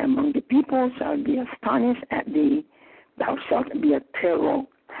thee among the people shall be astonished at thee. Thou shalt be a terror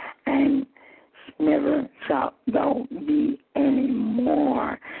and never shalt thou be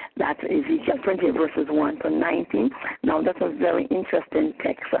anymore. That's Ezekiel 20, verses 1 to 19. Now, that's a very interesting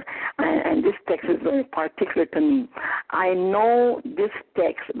text, and this text is very particular to me. I know this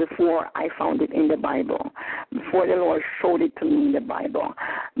text before I found it in the Bible, before the Lord showed it to me in the Bible,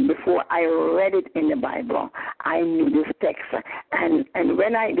 before I read it in the Bible. I knew this text, and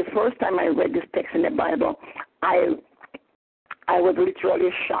when the first time I read this text in the Bible, I was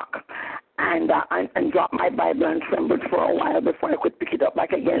literally shocked and dropped my Bible and trembled for a while before I could pick it up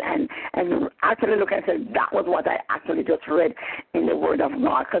back again and actually look and say, that was what I actually just read in the Word of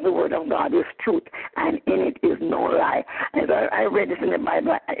God, because the Word of God is truth and in it is no lie. As I read this in the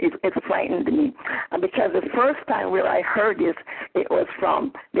Bible, it frightened me, because the first time where I heard this, it was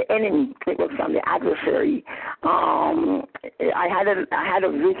from the enemy. It was from the adversary. I had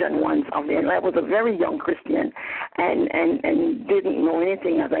a vision once of the enemy. I was a very young Christian and didn't know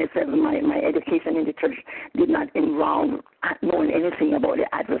anything. As I said, my education in the church did not involve knowing anything about the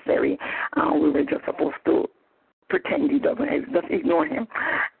adversary. We were just supposed to pretend he doesn't, just ignore him.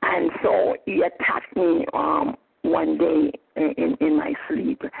 And so he attacked me one day in my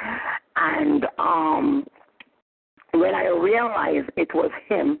sleep. And when I realized it was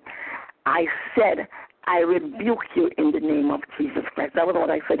him, I said, I rebuke you in the name of Jesus Christ. That was what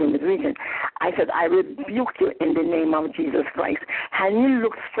I said in the vision. I said, I rebuke you in the name of Jesus Christ. And he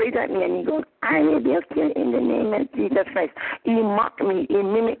looked straight at me and he goes, I rebuke you in the name of Jesus Christ. He mocked me, he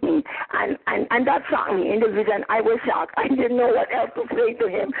mimicked me, and that shocked me. In the vision, I was shocked. I didn't know what else to say to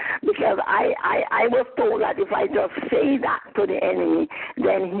him, because I was told that if I just say that to the enemy,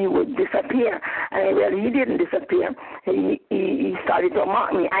 then he would disappear. And well, he didn't disappear. He started to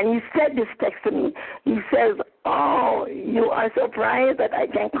mock me. And he said this text to me. He says, oh, you are surprised that I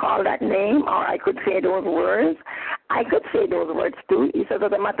can call that name, or I could say those words. I could say those words too. He says,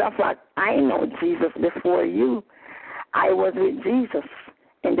 as a matter of fact, I know Jesus before you. I was with Jesus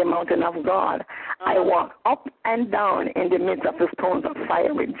in the mountain of God. I walked up and down in the midst of the stones of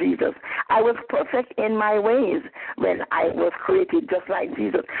fire with Jesus. I was perfect in my ways when I was created just like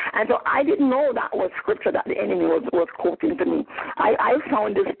Jesus. And so I didn't know that was scripture that the enemy was quoting to me. I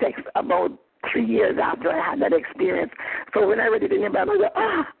found this text about 3 years after I had that experience. So when I read it in the Bible, I said,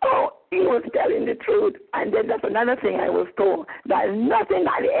 oh, he was telling the truth. And then that's another thing I was told, that nothing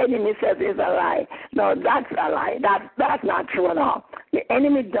that the enemy says is a lie. No, that's a lie. That's not true at all. The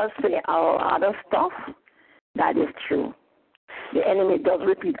enemy does say a lot of stuff that is true. The enemy does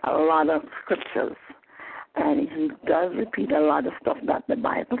repeat a lot of scriptures. And he does repeat a lot of stuff that the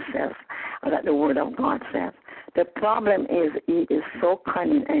Bible says, or that the Word of God says. The problem is he is so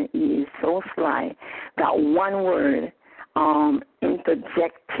cunning and he is so sly that one word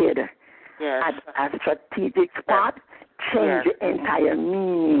interjected at a strategic spot change the entire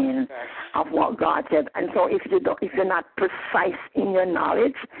meaning of what God said. And so if you're not precise in your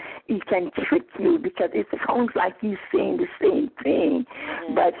knowledge, he can trick you, because it sounds like he's saying the same thing,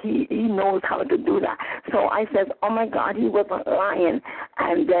 but he knows how to do that. So I said, oh my God, he wasn't lying.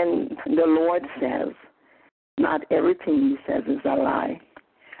 And then the Lord says, not everything he says is a lie,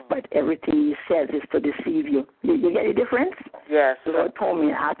 but everything he says is to deceive you. You get the difference? Yes. The Lord told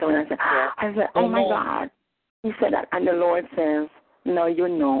me after, and I said, oh my God. He said that, and the Lord says, no, you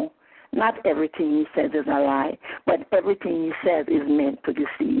know, not everything he says is a lie, but everything he says is meant to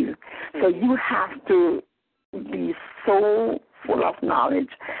deceive. So you have to be so full of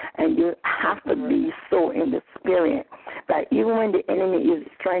knowledge, and you have to be so in the spirit that even when the enemy is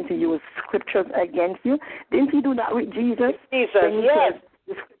trying to use scriptures against you, didn't he do that with Jesus? Jesus, yes.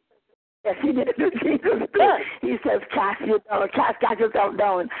 Yes, he did it with Jesus too. He says, cast yourself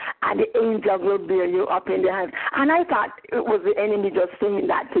down, and the angel will bear you up in their hands. And I thought it was the enemy just saying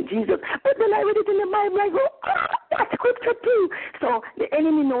that to Jesus. But then I read it in the Bible, I go, that's scripture too. So the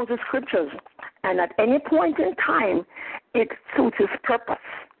enemy knows the scriptures. And at any point in time, it suits his purpose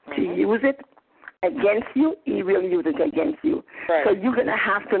to use it against you. He will use it against you. Right. So you're going to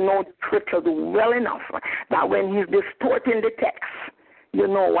have to know the scriptures well enough that when he's distorting the text, you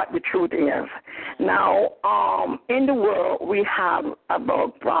know what the truth is. Now, in the world, we have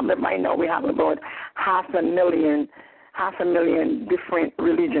about, probably by now, we have about 500,000 different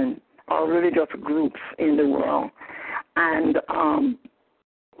religions or religious groups in the world. And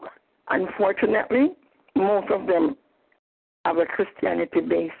unfortunately, most of them have a Christianity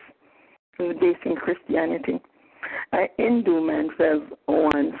base, based in Christianity. An Hindu man says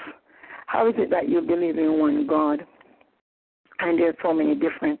once, how is it that you believe in one God? And there's so many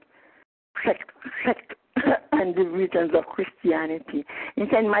different sects and divisions of Christianity.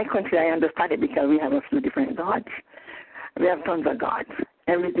 In my country, I understand it because we have a few different gods. We have tons of gods.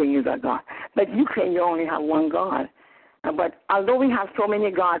 everything is a God. But you claim you only have one God. But although we have so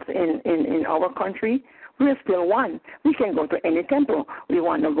many gods in our country, we're still one. We can go to any temple we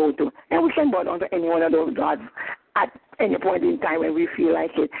want to go to, and we can bow down to any one of those gods at any point in time when we feel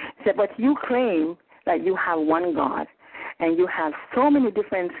like it. So, but you claim that you have one God, and you have so many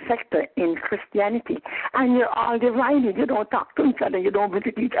different sectors in Christianity, and you're all divided. You don't talk to each other. You don't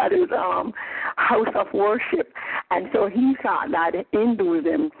visit each other's house of worship. And so he thought that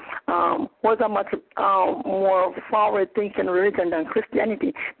Hinduism was a much more forward-thinking religion than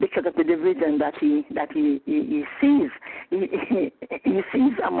Christianity because of the division that he sees. He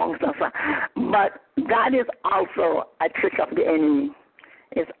sees amongst us. But that is also a trick of the enemy.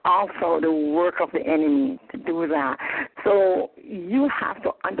 It's also the work of the enemy to do that. So you have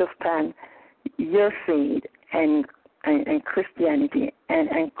to understand your faith and Christianity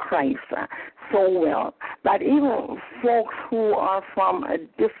and Christ so well that even folks who are from a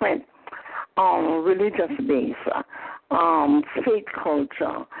different religious base, faith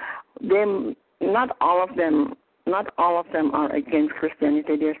culture, not all of them are against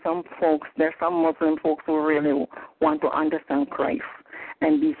Christianity. There's some Muslim folks who really want to understand Christ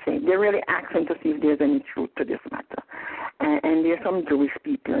and be saved. They're really asking to see if there's any truth to this matter. And there's some Jewish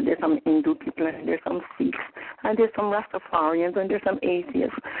people, and there's some Hindu people, and there's some Sikhs, and there's some Rastafarians, and there's some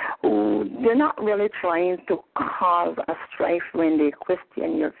atheists who they're not really trying to cause a strife when they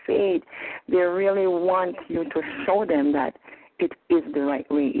question your faith. They really want you to show them that it is the right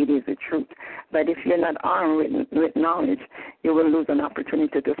way, it is the truth. But if you're not armed with knowledge, you will lose an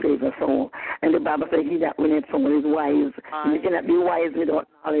opportunity to save a soul. And the Bible says, he that winneth soul is wise. You cannot be wise without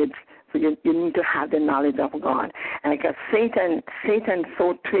knowledge. So you need to have the knowledge of God. And because Satan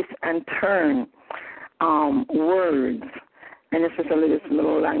so twists and turns words, and especially this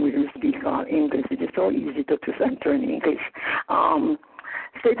little language we speak called English. It is so easy to twist and turn English.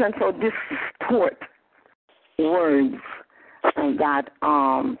 Satan so distort words, and that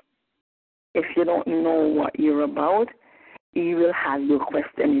if you don't know what you're about, he will have you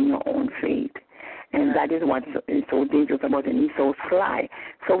questioning your own faith. And that is what is so dangerous about him. He's so sly.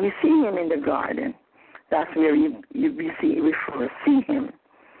 So we see him in the garden. That's where we first see him.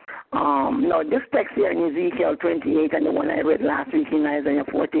 Now, this text here in Ezekiel 28 and the one I read last week in Isaiah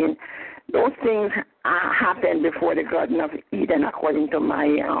 14, those things happened before the Garden of Eden, according to my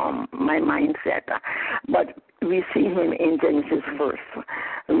mindset. But we see him in Genesis first.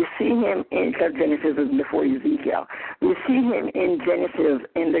 We see him in Genesis before Ezekiel. We see him in Genesis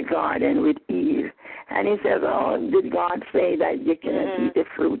in the garden with Eve. And he says, did God say that you cannot eat the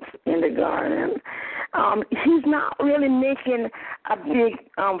fruits in the garden? He's not really making a big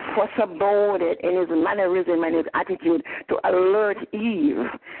fuss about it in his mannerism and his attitude to alert Eve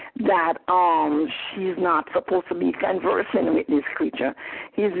that she's not supposed to be conversing with this creature.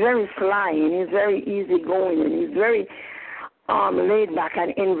 He's very sly and he's very easygoing and he's very laid back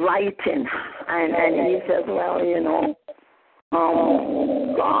and inviting. And he says, well,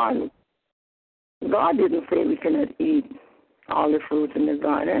 God didn't say we cannot eat all the fruits in the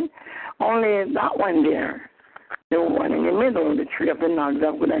garden. Only that one there, the one in the middle, the tree of the knowledge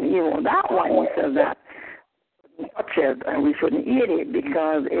of good and evil. That one, he says that touch it and we shouldn't eat it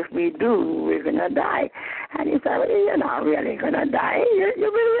because if we do, we're going to die. And he said, well, you're not really going to die.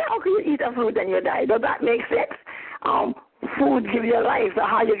 How can you eat a fruit and you die? Does that make sense? Food gives you life, so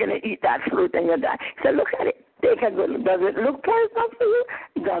how are you going to eat that fruit and you die? He said, look at it. Take a good look. Does it look poisonous for you?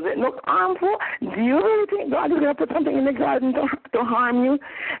 Does it look harmful? Do you really think God is going to put something in the garden to harm you?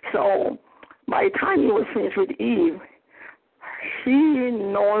 So by the time he was finished with Eve, she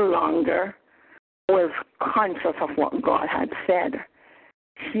no longer was conscious of what God had said.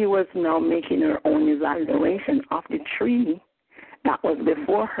 She was now making her own evaluation of the tree that was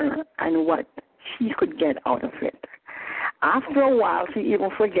before her and what she could get out of it. After a while, she even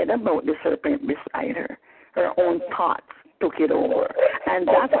forget about the serpent beside her. Her own thoughts took it over. And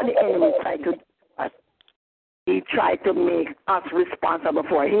that's what the enemy tried to do to us. He tried to make us responsible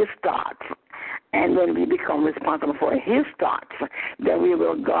for his thoughts. And when we become responsible for his thoughts, then we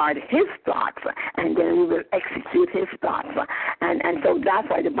will guard his thoughts, and then we will execute his thoughts. And so that's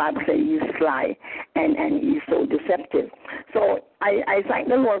why the Bible says he's sly and he's so deceptive. So I thank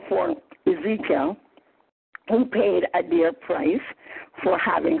the Lord for Ezekiel, who paid a dear price for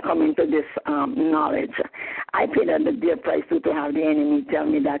having come into this knowledge. I paid a dear price to have the enemy tell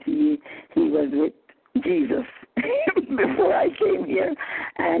me that he was with Jesus before I came here,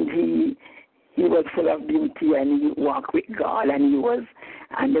 and he was full of beauty, and he walked with God, and he was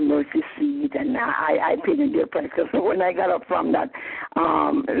on the mercy seat, and I paid a dear price. So when I got up from that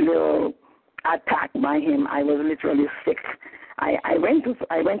little attack by him, I was literally sick. I went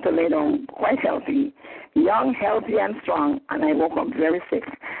to lay down quite healthy, young, healthy, and strong, and I woke up very sick.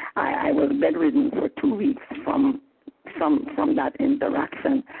 I was bedridden for 2 weeks from that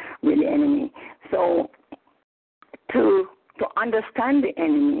interaction with the enemy. So to understand the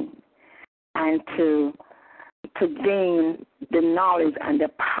enemy and to gain the knowledge and the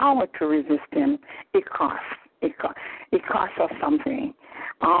power to resist him, it costs us something.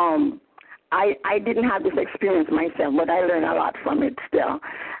 I didn't have this experience myself, but I learned a lot from it still.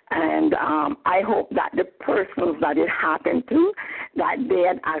 And I hope that the persons that it happened to, that they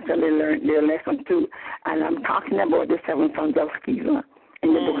had actually learned their lesson too. And I'm talking about the 7 sons of Sceva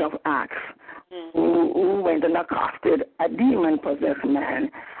in the book of Acts, who went and accosted a demon-possessed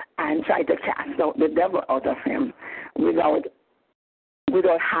man and tried to cast out the devil out of him without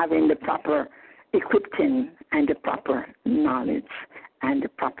having the proper equipping and the proper knowledge and the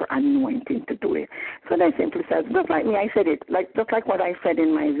proper anointing to do it. So that simply says, just like me, I said it, just like what I said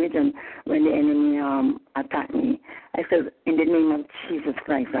in my vision when the enemy attacked me. I said, in the name of Jesus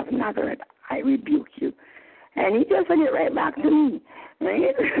Christ of Nazareth, I rebuke you. And he just said it right back to me.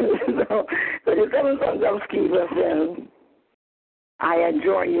 Right? so the 7 sons of Sceva says, I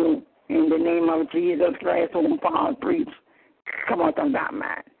adjure you in the name of Jesus Christ whom Paul preached. Come out of that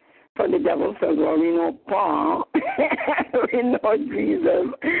man. So the devil says, well, we know Paul, we know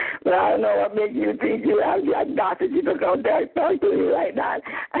Jesus, but I don't know what makes you think you have the audacity to go there and talk to me like that.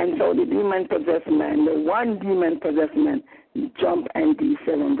 And so the demon-possessed man, the one demon-possessed man, jumped and these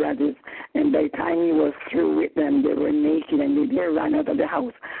 7 brothers. And by the time he was through with them, they were naked and they ran out of the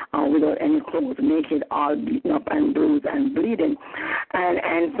house without any clothes, naked, all beaten up and bruised and bleeding.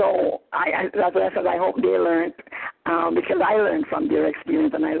 And so that's what I said, I hope they learned, because I learned from their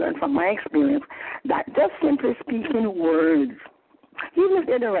experience and I learned from my experience that just simply speaking words, even if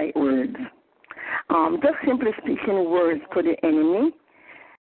they're the right words, just simply speaking words to the enemy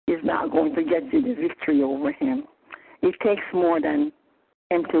is not going to get you the victory over him. It takes more than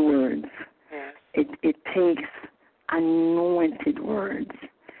empty words. Yes. It takes anointed words.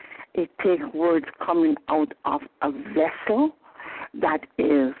 It takes words coming out of a vessel that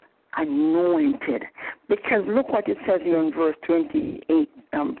is anointed. Because look what it says here in verse 28,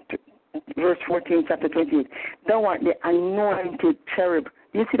 verse 14, chapter 28. Thou art the anointed cherub.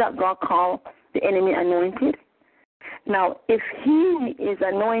 You see that God called the enemy anointed? Now, if he is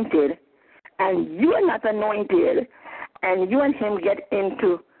anointed and you are not anointed, and you and him get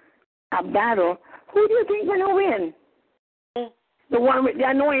into a battle, who do you think is going to win? The one with the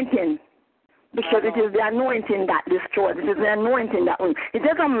anointing. Because it is the anointing that destroys. It is the anointing that wins. It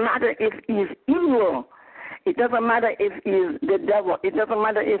doesn't matter if he's evil. It doesn't matter if he's the devil. It doesn't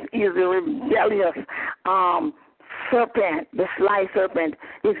matter if he's the rebellious serpent, the sly serpent.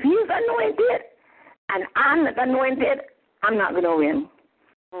 If he's anointed and I'm not anointed, I'm not going to win.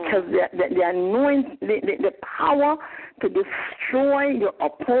 Because the power to destroy your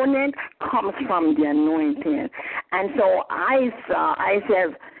opponent comes from the anointing. And so I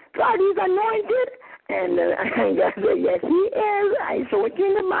said, God is anointed. And God said, yes, he is. I saw it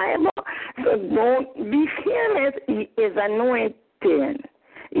in the Bible. So don't be careless. He is anointed.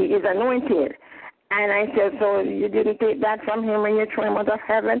 He is anointed. And I said, so you didn't take that from him when you threw him out of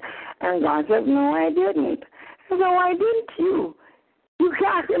heaven? And God said, no, I didn't. So why didn't you? You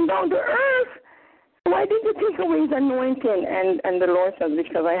cast him down to earth. Why did you take away his anointing? And the Lord says,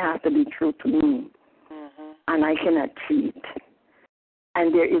 because I have to be true to me. And I cannot cheat.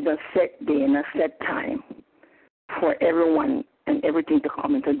 And there is a set day and a set time for everyone and everything to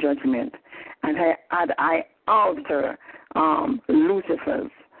come into judgment. And I alter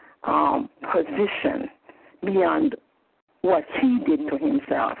Lucifer's position beyond what he did to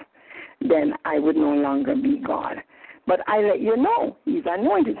himself, then I would no longer be God. But I let you know he's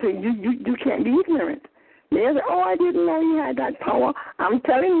anointed, so you can't be ignorant. They say, oh, I didn't know he had that power. I'm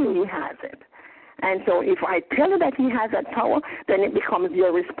telling you he has it. And so if I tell you that he has that power, then it becomes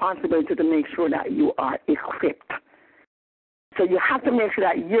your responsibility to make sure that you are equipped. So you have to make sure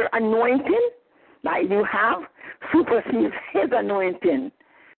that your anointing that you have supersedes his anointing.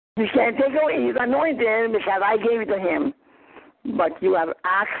 You can't take away his anointing because I gave it to him. But you have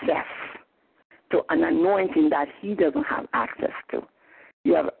access to an anointing that he doesn't have access to.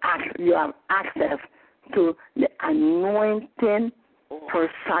 You have access to the anointing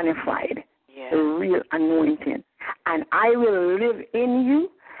personified, the real anointing. And I will live in you,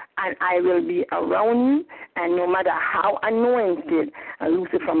 and I will be around you, and no matter how anointed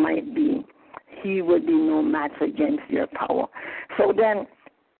Lucifer might be, he will be no match against your power. So then,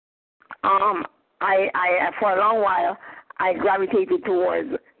 I for a long while, I gravitated towards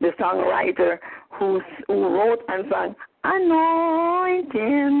the songwriter who wrote and sang,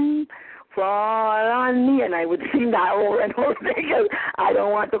 anointing fall on me, and I would sing that over and over because I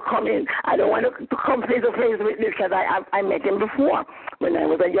don't want to come in. I don't want to come face to face with this because I met him before when I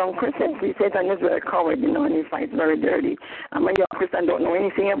was a young Christian. See, Satan is very coward, and he fights very dirty. I'm a young Christian, don't know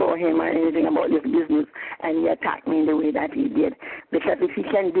anything about him or anything about this business, and he attacked me in the way that he did. Because if he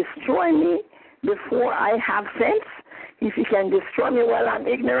can destroy me before I have sense, if he can destroy me while I'm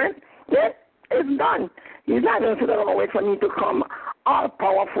ignorant, then it's done. He's not going to sit down and wait for me to come all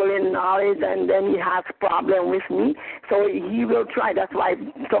powerful in knowledge, and then he has problem with me. So he will try. That's why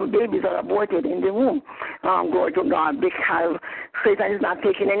some babies are aborted in the womb. Glory to God, because Satan is not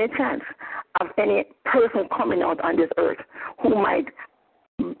taking any chance of any person coming out on this earth who might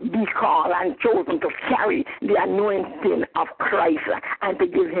be called and chosen to carry the anointing of Christ and to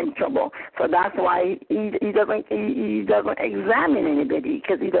give him trouble. So that's why he doesn't examine anybody,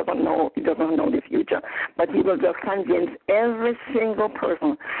 because he doesn't know the future. But he will just convince every single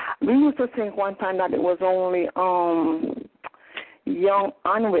person. We used to think one time that it was only young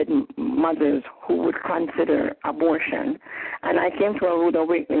unwed mothers who would consider abortion, and I came to a rude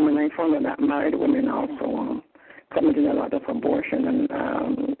awakening when I found out that married women also committed a lot of abortion,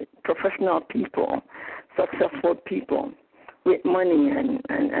 and professional people, successful people with money and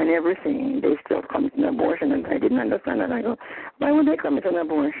everything, they still commit an abortion. And I didn't understand that. I go, why would they commit an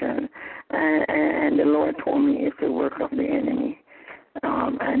abortion? And the Lord told me it's the work of the enemy,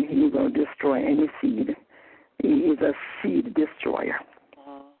 and he will destroy any seed. He is a seed destroyer.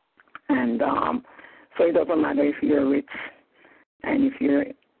 And so it doesn't matter if you're rich and if you're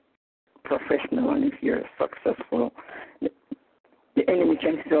professional and if you're successful, the enemy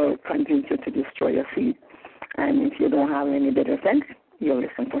can still continue to destroy your seed. And if you don't have any better sense, you'll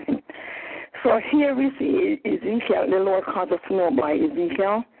listen to him. So here we see Ezekiel, the Lord caused us to know by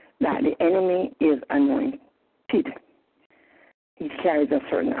Ezekiel that the enemy is anointed. He carries a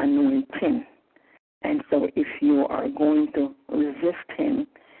certain anointing. And so if you are going to resist him,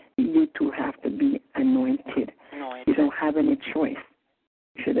 you too have to be anointed. You don't have any choice.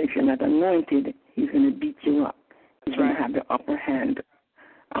 If you're not anointed, he's going to beat you up. He's going to have the upper hand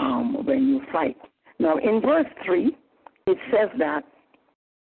when you fight. Now, in verse 3, it says that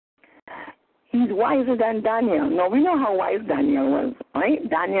he's wiser than Daniel. Now, we know how wise Daniel was, right?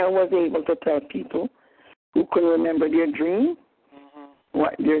 Daniel was able to tell people who could remember their dream,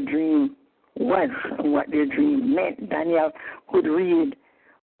 what their dream was, and what their dream meant. Daniel could read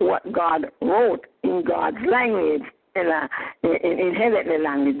what God wrote in God's language, in heavenly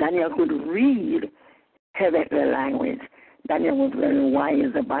language. Daniel could read heavenly language. Daniel was very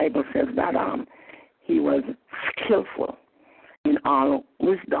wise. The Bible says that he was skillful in all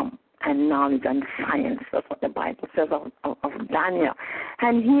wisdom and knowledge and science. That's what the Bible says of Daniel.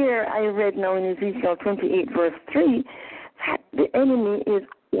 And here I read now in Ezekiel 28, verse 3, that the enemy is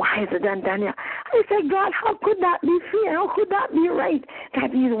wiser than Daniel. I said, God, how could that be fair? How could that be right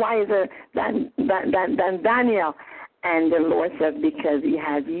that he's wiser than Daniel? And the Lord says, because he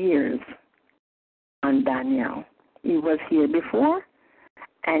has years on Daniel. He was here before,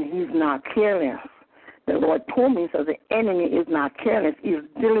 and he's not careless. The Lord told me, so the enemy is not careless. He's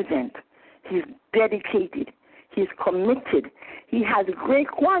diligent. He's dedicated. He's committed. He has great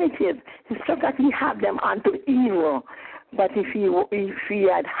qualities. It's just that he had them unto evil. But if he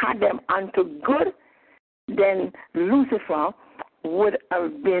had them unto good, then Lucifer would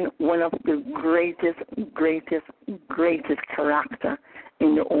have been one of the greatest character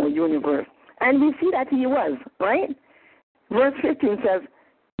in the whole universe. And we see that he was, right? Verse 15 says,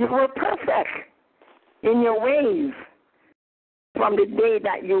 you were perfect in your ways from the day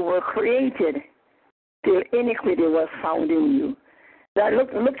that you were created till iniquity was found in you. Now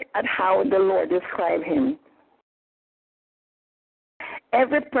look at how the Lord described him.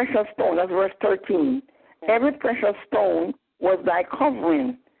 Every precious stone, that's verse 13, every precious stone was thy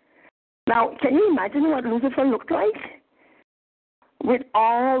covering. Now, can you imagine what Lucifer looked like? With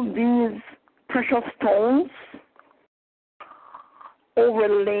all these precious stones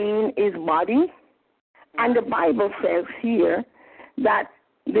overlaying his body. And the Bible says here that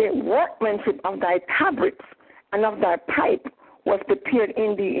the workmanship of thy tabrets and of thy pipe was prepared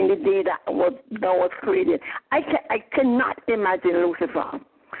in the day that was created. I cannot imagine Lucifer.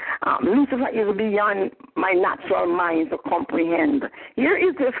 Lucifer is beyond my natural mind to comprehend. Here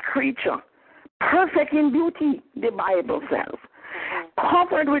is this creature, perfect in beauty, the Bible says,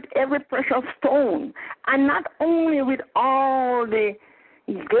 covered with every precious stone, and not only with all the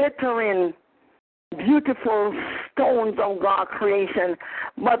glittering, beautiful stones of God's creation,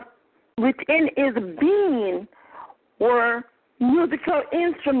 but within his being were musical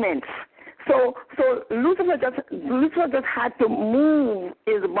instruments, So Lucifer just had to move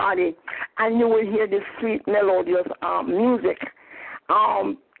his body, and you will hear this sweet melodious music.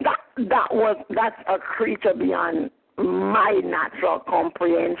 That's a creature beyond my natural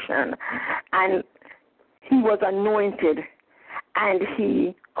comprehension. And he was anointed, and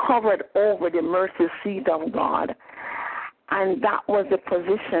he covered over the mercy seat of God. And that was the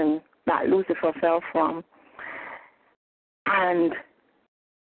position that Lucifer fell from. And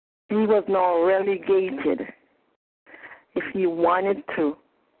he was now relegated, if he wanted to,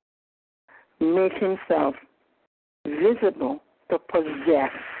 make himself visible to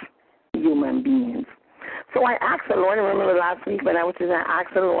possess human beings. So I asked the Lord, I remember last week when I was there, I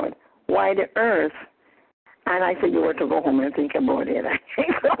asked the Lord, why the earth? And I said, you were to go home and think about it. I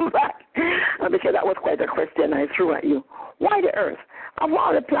can't come back. Because that was quite a question I threw at you. Why the earth? Of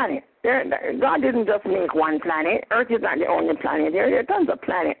all the planets, God didn't just make one planet. Earth is not the only planet. There are tons of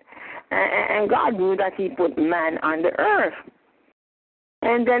planets. And God knew that he put man on the earth.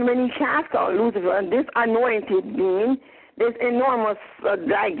 And then when he cast out Lucifer, this anointed being, this enormous,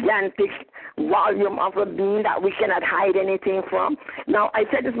 gigantic volume of a being that we cannot hide anything from. Now, I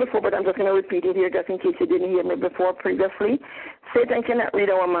said this before, but I'm just going to repeat it here just in case you didn't hear me before previously. Satan cannot read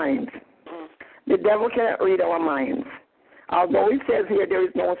our minds. The devil cannot read our minds. Although it says here there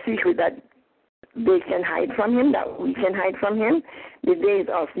is no secret that they can hide from him, that we can hide from him. The days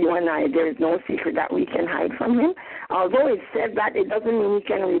of you and I, there is no secret that we can hide from him. Although it says that, it doesn't mean he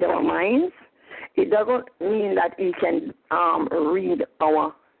can read our minds. It doesn't mean that he can read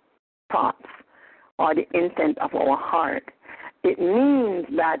our thoughts or the intent of our heart. It means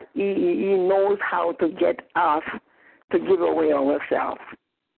that he knows how to get us to give away ourselves.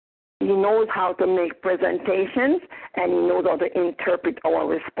 He knows how to make presentations, and he knows how to interpret our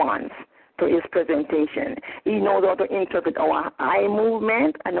response to his presentation. He knows how to interpret our eye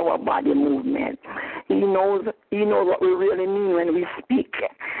movement and our body movement. He knows what we really mean when we speak.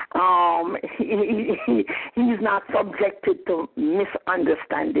 He's not subjected to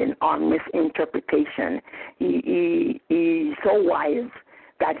misunderstanding or misinterpretation. He's so wise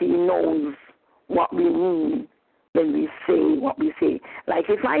that he knows what we mean when we say what we say. Like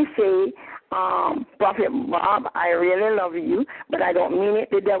if I say, Prophet Bob, I really love you, but I don't mean it,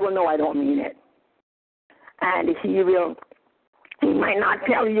 the devil know I don't mean it. And he might not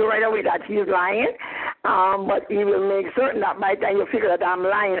tell you right away that he's lying, but he will make certain that by the time you figure that I'm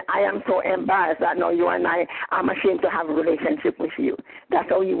lying, I am so embarrassed that no, you and I'm ashamed to have a relationship with you. That's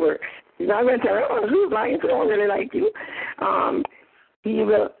how he works. He's not going to tell you, oh, she's lying, so I don't really like you. He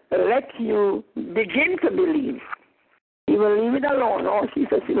will let you begin to believe. He will leave it alone. Oh, she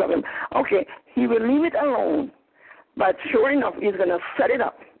says she loves him. Okay, he will leave it alone. But sure enough, he's going to set it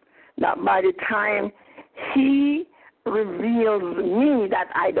up that by the time he reveals me that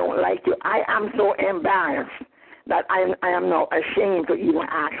I don't like you, I am so embarrassed that I am now ashamed to even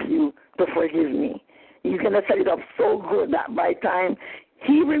ask you to forgive me. He's going to set it up so good that by the time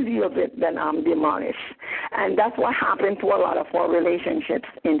he reveals it, then I'm demolished. And that's what happened to a lot of our relationships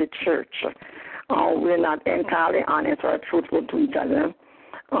in the church. We're not entirely honest or truthful to each other,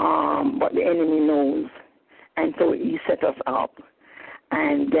 but the enemy knows. And so he set us up.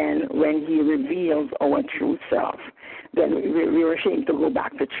 And then when he reveals our true self, then we're ashamed to go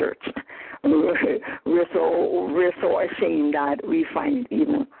back to church. We're so ashamed that we find it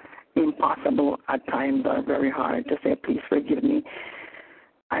even impossible at times or very hard to say, please forgive me.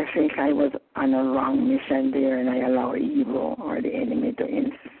 I think I was on a wrong mission there, and I allow evil or the enemy to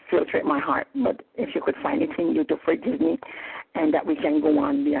infiltrate my heart. But if you could find it in you to forgive me and that we can go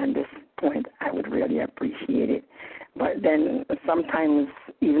on beyond this point, I would really appreciate it. But then sometimes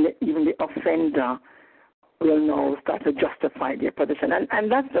even the offender will now start to justify their position.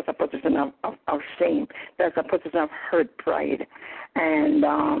 And that's just a position of shame. That's a position of hurt pride. And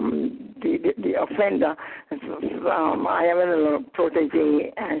the offender, I have a little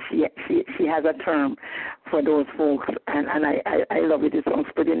protege, and she has a term for those folks, and I love it. It sounds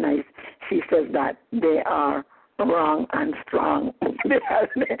pretty nice. She says that they are wrong and strong. They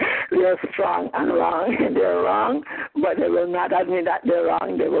are strong and wrong. They're wrong, but they will not admit that they're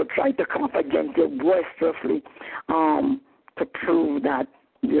wrong. They will try to come up against you boisterously to prove that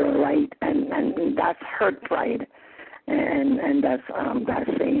you're right, and that's hurt pride, and that's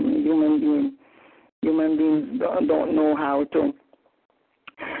saying human beings don't know how to.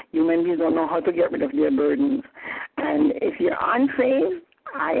 Human beings don't know how to get rid of their burdens, and if you're unsaved,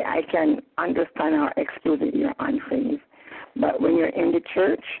 I can understand or excuse it, you're unfazed. But when you're in the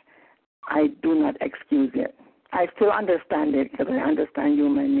church, I do not excuse it. I still understand it because I understand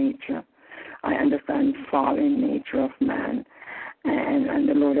human nature. I understand fallen nature of man. And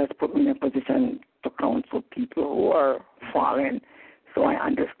the Lord has put me in a position to counsel people who are fallen. So I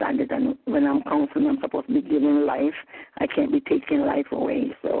understand it. And when I'm counseling, I'm supposed to be giving life. I can't be taking life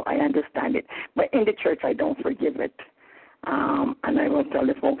away. So I understand it. But in the church, I don't forgive it. And I will tell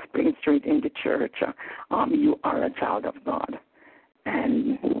the folks plain straight in the church, you are a child of God.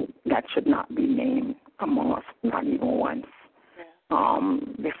 And that should not be named among us, not even once.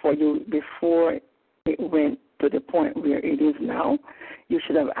 Before it went to the point where it is now, you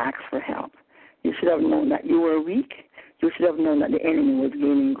should have asked for help. You should have known that you were weak. You should have known that the enemy was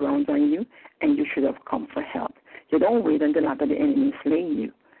gaining ground on you, and you should have come for help. You don't wait until after the enemy slays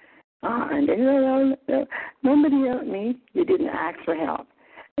you. And then, nobody helped me. You didn't ask for help.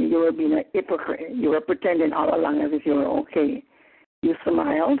 And you were being a hypocrite. You were pretending all along as if you were okay. You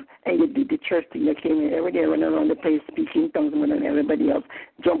smiled, and you did the church thing. You came in every day, running around the place, speaking tongues more than everybody else,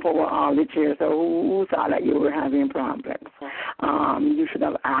 jump over all the chairs. So who saw that you were having problems? You should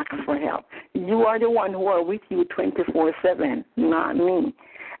have asked for help. You are the one who are with you 24/7, not me.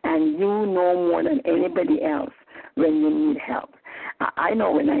 And you know more than anybody else when you need help. I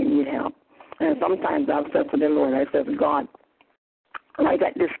know when I need help. And sometimes I've said to the Lord, I said, God, right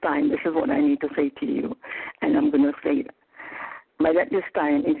at this time, this is what I need to say to you. And I'm going to say it. But at this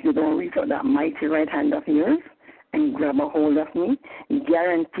time, if you don't reach out that mighty right hand of yours and grab a hold of me,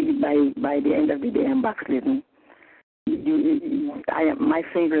 guaranteed by the end of the day I'm backsliding. My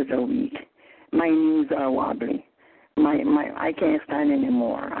fingers are weak. My knees are wobbly. I can't stand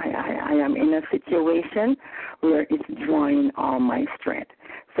anymore. I am in a situation where it's drawing all my strength.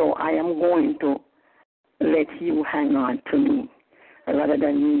 So I am going to let you hang on to me rather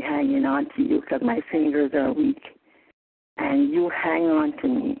than me hanging on to you because my fingers are weak. And you hang on to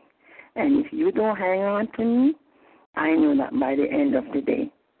me. And if you don't hang on to me, I know that by the end of the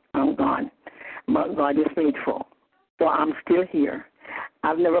day, I'm gone. But God is faithful. So I'm still here.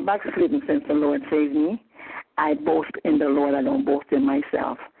 I've never backslidden since the Lord saved me. I boast in the Lord. I don't boast in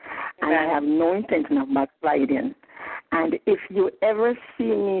myself. And I have no intention of backsliding. And if you ever see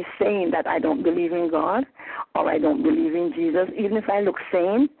me saying that I don't believe in God or I don't believe in Jesus, even if I look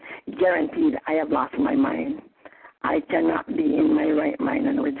sane, guaranteed I have lost my mind. I cannot be in my right mind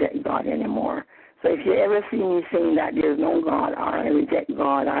and reject God anymore. So if you ever see me saying that there's no God or I reject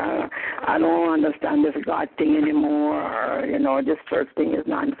God or I don't understand this God thing anymore or, this church thing is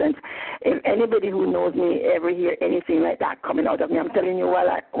nonsense, if anybody who knows me ever hear anything like that coming out of me, I'm telling you while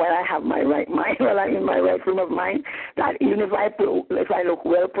I have my right mind, while I'm in my right frame of mind, that even if I look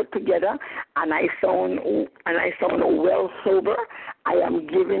well put together and I sound well sober, I'm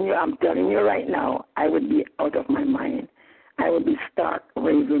telling you right now, I would be out of my mind. I would be stark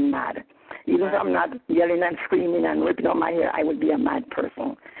raving mad. Even if I'm not yelling and screaming and ripping out my hair, I would be a mad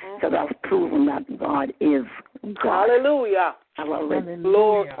person because I've proven that God is God. Hallelujah. I've already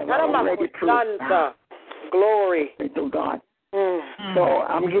proved that. Glory to God. So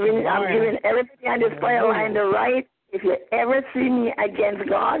I'm giving everybody on this prayer line the right. If you ever see me against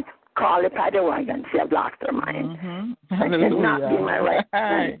God, call the paddy wagon. She has lost her mind. I cannot be my right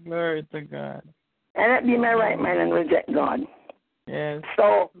mind. Glory to God. I cannot be my right mind and reject God. Yes.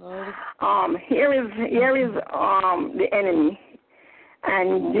 So, here is the enemy.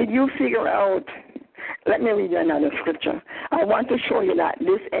 And did you figure out? Let me read you another scripture. I want to show you that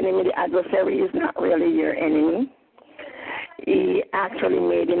this enemy, the adversary, is not really your enemy. He actually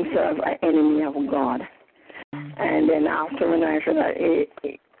made himself an enemy of God. And then after when I said that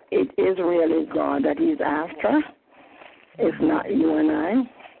it is really God that he's after, it's not you and I.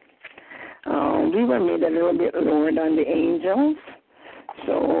 We were made a little bit lower than the angels.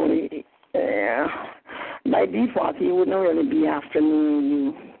 So, by default, he wouldn't really be after me and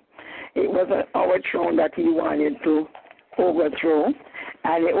you. It wasn't our throne that he wanted to overthrow,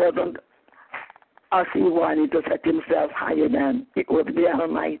 and it wasn't us he wanted to set himself higher than. It was the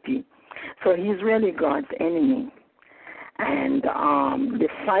Almighty. So he's really God's enemy. And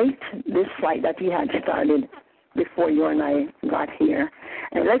this fight that he had started before you and I got here.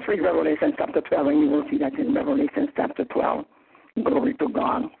 And let's read Revelation chapter 12, and you will see that in Revelation chapter 12. Glory to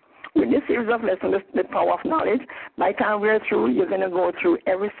God. With this series of lessons, the power of knowledge, by the time we're through, you're going to go through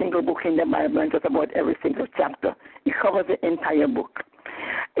every single book in the Bible and just about every single chapter. It covers the entire book.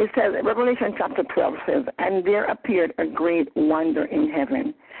 It says, Revelation chapter 12 says, and there appeared a great wonder in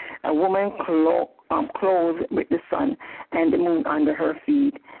heaven, a woman clothed with the sun and the moon under her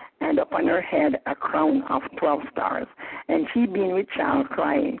feet, and upon her head a crown of 12 stars. And she being with child,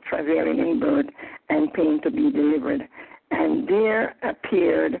 crying, travailing in birth, and pain to be delivered. And there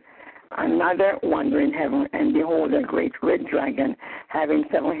appeared another wonder in heaven, and behold, a great red dragon, having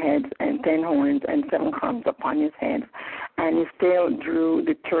 7 heads and 10 horns and 7 crowns upon his head. and his tail drew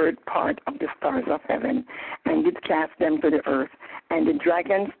the third part of the stars of heaven, and did cast them to the earth. And the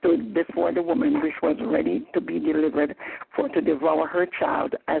dragon stood before the woman, which was ready to be delivered, for to devour her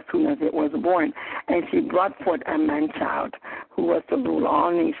child as soon as it was born. And she brought forth a man-child, who was to rule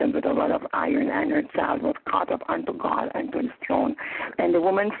all nations with a rod of iron, and her child was caught up unto God and to his throne. And the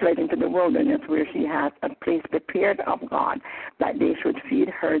woman fled into the wilderness, where she had a place prepared of God, that they should feed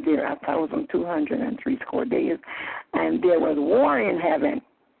her there 1,260 days. And there was war in heaven.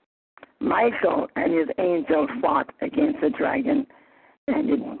 Michael and his angels fought against the dragon, and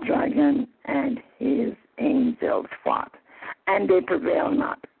the dragon and his angels fought. And they prevailed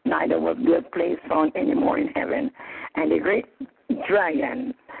not, neither was their place found any more in heaven. And the great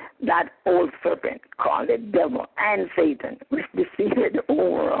dragon, that old serpent, called the devil and Satan, which deceived the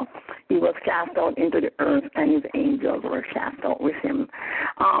whole world, he was cast out into the earth, and his angels were cast out with him.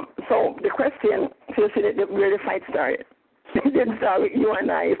 So the question, where the fight started, it didn't start with you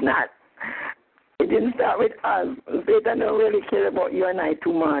and I. It's not. It didn't start with us. Satan don't really care about you and I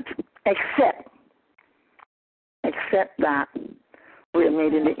too much, except that we are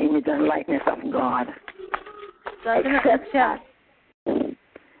made in the image and likeness of God.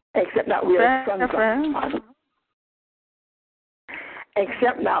 Except that we are sons of God.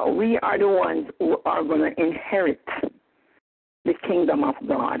 Except that we are the ones who are going to inherit the kingdom of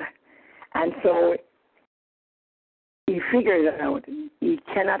God. And so he figured it out. He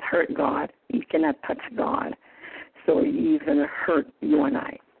cannot hurt God. He cannot touch God. So he's going to hurt you and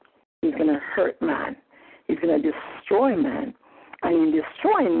I. He's going to hurt man. He's going to destroy man. And in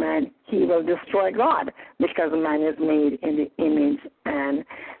destroying man, he will destroy God, because man is made in the image and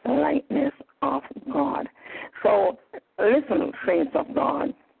likeness of God. So listen, saints of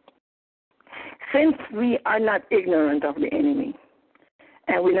God. Since we are not ignorant of the enemy,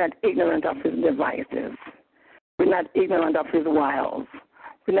 and we're not ignorant of his devices, we're not ignorant of his wiles,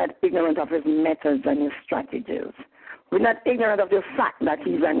 we're not ignorant of his methods and his strategies, we're not ignorant of the fact that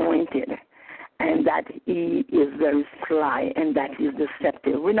he's anointed, and that he is very sly, and that he is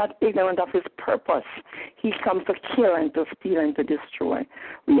deceptive. We're not ignorant of his purpose. He comes to kill and to steal and to destroy.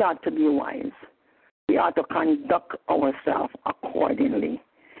 We ought to be wise. We ought to conduct ourselves accordingly,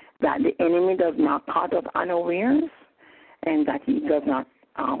 that the enemy does not caught us unawares, and that he does not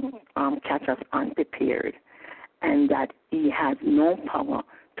catch us unprepared, and that he has no power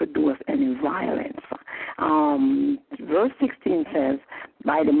to do us any violence. Verse 16 says,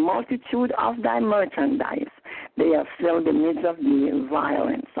 by the multitude of thy merchandise they have filled the midst of thee in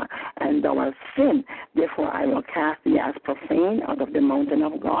violence, and thou hast sinned. Therefore I will cast thee as profane out of the mountain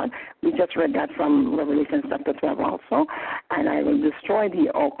of God. We just read that from Revelation chapter 12 also. And I will destroy thee,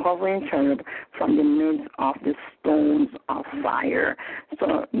 O covering cherub, from the midst of the stones of fire.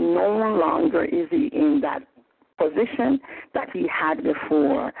 So no longer is he in that position that he had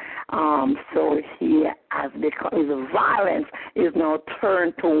before. So he has become, his violence is now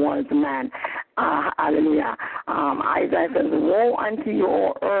turned towards man. Hallelujah. Isaiah says, woe unto you,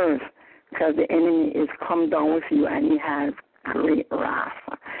 O earth, because the enemy is come down with you, and he has great wrath.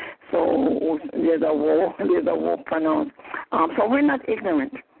 So there's a woe pronounced. So we're not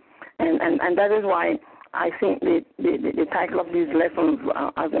ignorant. And that is why I think the title of these lessons,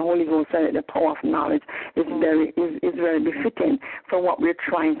 as the Holy Ghost said, the power of knowledge, is very befitting for what we're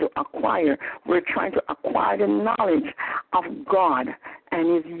trying to acquire. We're trying to acquire the knowledge of God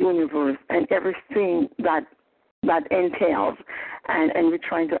and his universe and everything that entails. And we're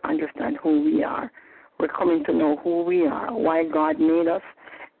trying to understand who we are. We're coming to know who we are, why God made us,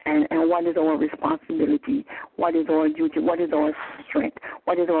 and what is our responsibility, what is our duty, what is our strength,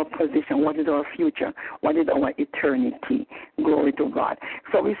 what is our position, what is our future, what is our eternity. Glory to God.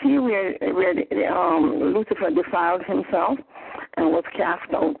 So we see where Lucifer defiled himself and was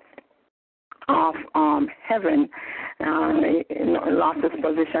cast out of heaven, lost his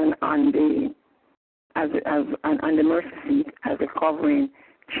position on the mercy seat as a covering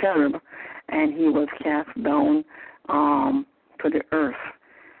cherub, and he was cast down to the earth.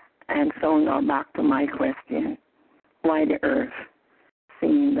 And so now back to my question, why the earth,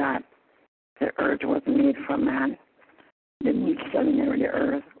 seeing that the earth was made for man, the meek shall inherit the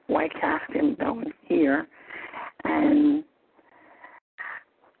earth, why cast him down here? And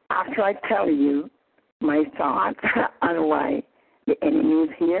after I tell you my thoughts on why the enemy is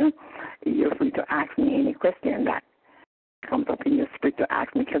here, you're free to ask me any question that comes up in your spirit to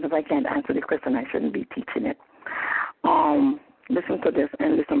ask me, because if I can't answer the question, I shouldn't be teaching it. Listen to this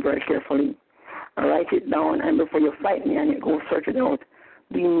and listen very carefully. Write it down, and before you fight me and you go search it out,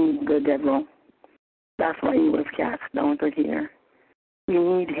 we need the devil. That's why he was cast down to here. We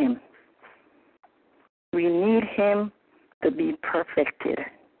need him. We need him to be perfected.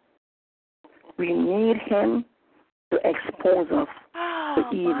 We need him to expose us to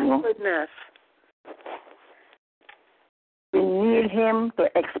evil. My goodness. We need him to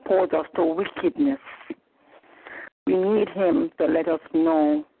expose us to wickedness. We need him to let us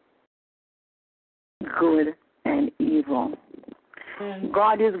know good and evil.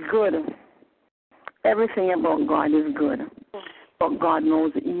 God is good. Everything about God is good. But God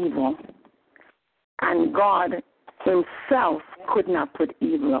knows evil. And God himself could not put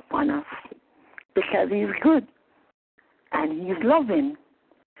evil upon us because he's good and he's loving.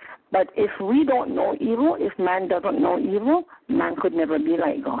 But if we don't know evil, if man doesn't know evil, man could never be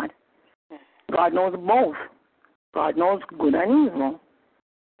like God. God knows both. God knows good and evil.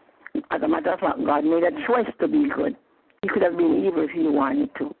 As a matter of fact, God made a choice to be good. He could have been evil if he wanted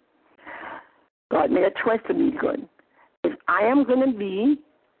to. God made a choice to be good. If I am going to be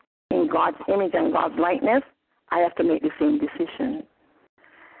in God's image and God's likeness, I have to make the same decision.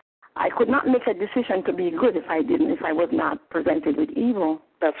 I could not make a decision to be good if I was not presented with evil.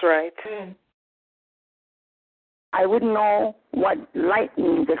 That's right. I wouldn't know what light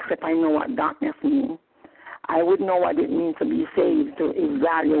means except I know what darkness means. I wouldn't know what it means to be saved, to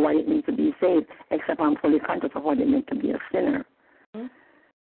evaluate what it means to be saved, except I'm fully conscious of what it means to be a sinner.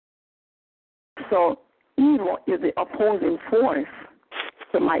 So evil is the opposing force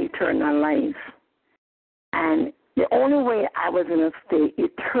to my eternal life. And the only way I was going to stay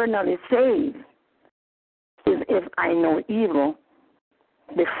eternally saved is if I know evil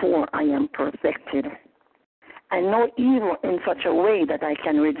before I am perfected. I know evil in such a way that I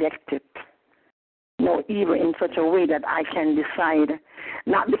can reject it. Know evil in such a way that I can decide,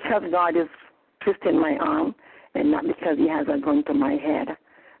 not because God is twisting my arm and not because he has a gun to my head,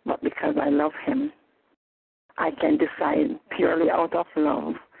 but because I love him. I can decide purely out of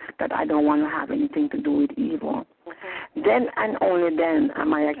love that I don't want to have anything to do with evil. Then and only then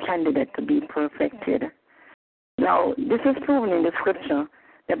am I a candidate to be perfected. Now, this is proven in the scripture.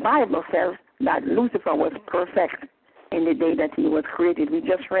 The Bible says that Lucifer was perfect in the day that he was created. We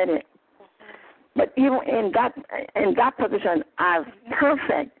just read it. But even in that position as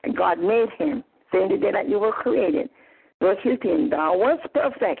perfect, God made him, saying the day that you were created. Verse 15, thou wast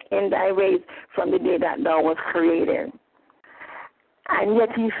perfect in thy ways from the day that thou was created. And yet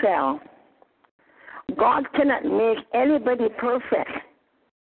he fell. God cannot make anybody perfect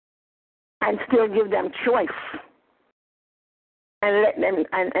and still give them choice and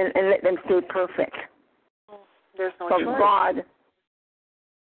let them stay perfect. There's no choice. God,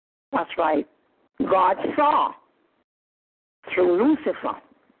 that's right. God saw through Lucifer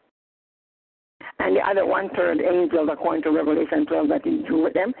and the other 1/3 angels, according to Revelation 12, that he drew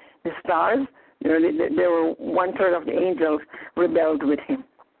with them, the stars. There were 1/3 of the angels rebelled with him.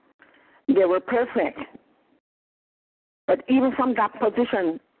 They were perfect. But even from that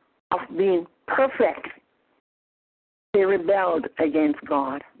position of being perfect, they rebelled against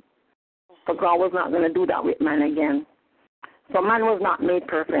God. So God was not going to do that with man again. So man was not made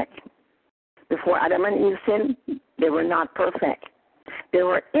perfect. Before Adam and Eve sinned, they were not perfect. They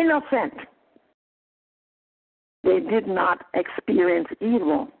were innocent. They did not experience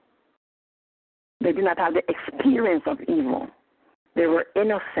evil. They did not have the experience of evil. They were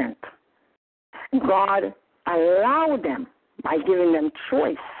innocent. God allowed them, by giving them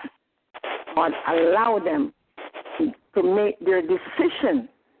choice, God allowed them to make their decision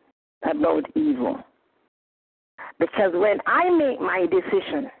about evil. Because when I make my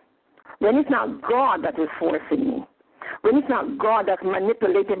decision, when it's not God that is forcing me, when it's not God that's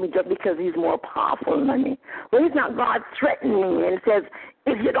manipulating me just because he's more powerful than me, when it's not God threatening me and says,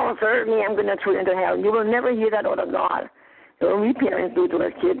 if you don't serve me, I'm going to throw you into hell, you will never hear that out of God. So we parents do to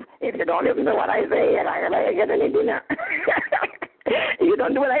our kids, if you don't listen to what I say, you're not going to get any dinner. If you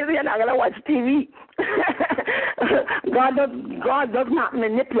don't do what I say, you're not going to watch TV. God does not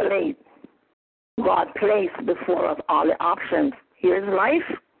manipulate. God placed before us all the options. Here's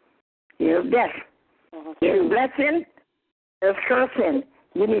life. Here's death. Here's blessing. Here's cursing.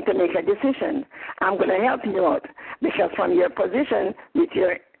 You need to make a decision. I'm going to help you out because from your position with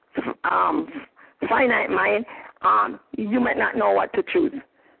your finite mind, you might not know what to choose.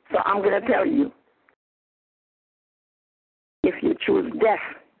 So I'm going to tell you. If you choose death,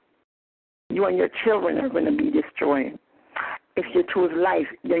 you and your children are going to be destroyed. If you choose life,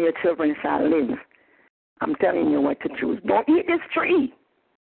 then your children shall live. I'm telling you what to choose. Don't eat this tree.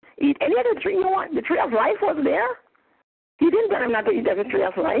 Eat any other tree you want. The tree of life was there. He didn't tell them not to eat every tree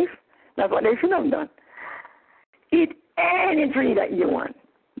of life. That's what they should have done. Eat any tree that you want.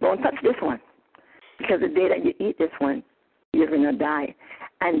 Don't touch this one. Because the day that you eat this one, you're going to die.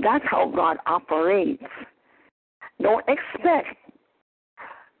 And that's how God operates. Don't expect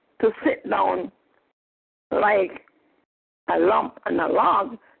to sit down like a lump and a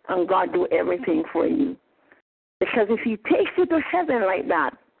log and God do everything for you. Because if he takes you to heaven like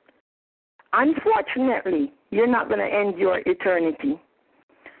that, unfortunately, you're not going to endure eternity.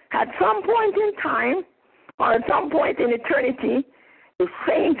 At some point in time, or at some point in eternity, the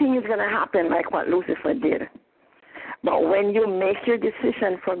same thing is going to happen like what Lucifer did. But when you make your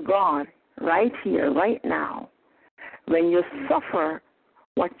decision for God, right here, right now, when you suffer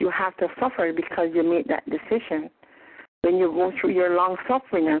what you have to suffer because you made that decision, when you go through your long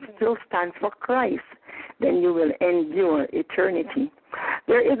suffering and still stand for Christ, then you will endure eternity.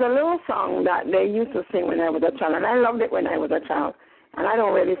 There is a little song that they used to sing when I was a child, and I loved it when I was a child, and I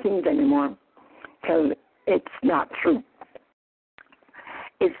don't really sing it anymore because it's not true.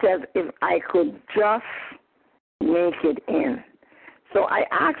 It says, if I could just make it in. So I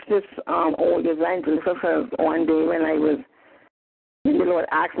asked this old evangelist one day when the Lord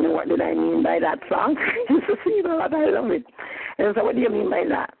asked me what did I mean by that song. He said, see, Lord, I love it. And I said, what do you mean by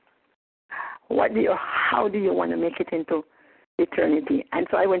that? How do you want to make it into eternity? And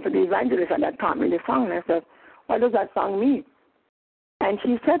so I went to the evangelist and that taught me the song, and I said, what does that song mean? And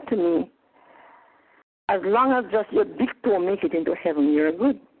she said to me, as long as just your big toe make it into heaven, you're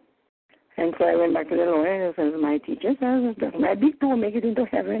good. And so I went back to the Lord and I said, my teacher says, does my big toe make it into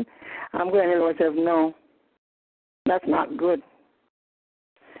heaven? I'm good. And the Lord says, no, that's not good.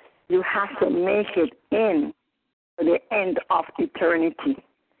 You have to make it in to the end of eternity.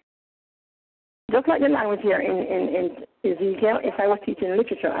 Just like the language here in Ezekiel, if I was teaching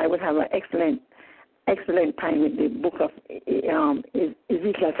literature, I would have an excellent time with the book of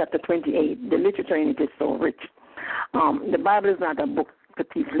Ezekiel chapter 28. The literature in it is so rich. The Bible is not a book to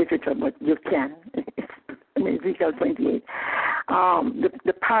teach literature, but you can. Ezekiel 28.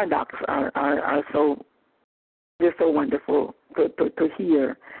 The paradox are so, they're so wonderful to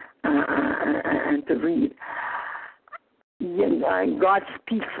hear and to read. God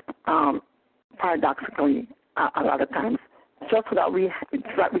speaks paradoxically a lot of times, just so that we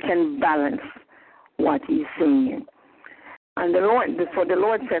can balance what he's saying. And the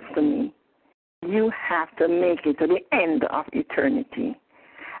Lord says to me, you have to make it to the end of eternity.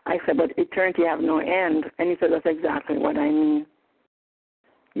 I said, but eternity have no end. And he said, that's exactly what I mean.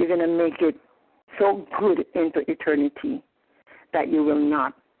 You're going to make it so good into eternity that you will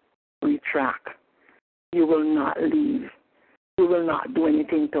not retract. You will not leave. You will not do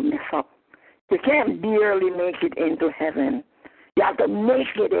anything to mess up. You can't barely make it into heaven. You have to make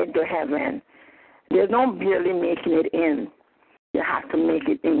it into heaven. There's no barely making it in. You have to make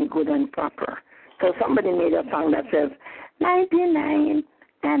it in good and proper. So somebody made a song that says, 99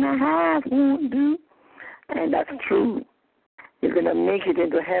 and a half won't do. And that's true. You're going to make it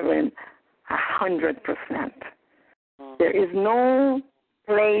into heaven 100%. There is no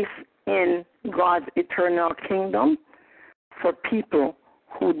place in God's eternal kingdom for people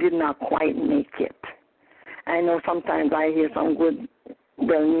who did not quite make it. I know sometimes I hear some good,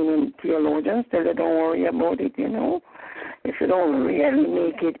 well-meaning theologians say, don't worry about it, you know. If you don't really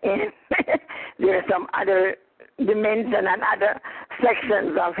make it in, there are some other dimensions and other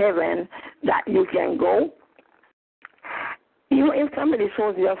sections of heaven that you can go. You know, if somebody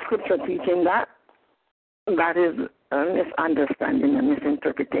shows you a scripture teaching that is a misunderstanding and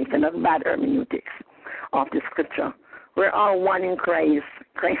misinterpretation of bad hermeneutics of the scripture. We're all one in Christ.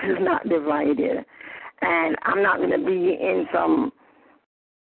 Christ is not divided. And I'm not going to be in some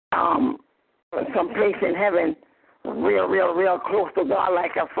place in heaven real close to God,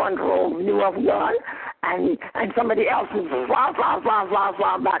 like a front row view of God, and somebody else is far back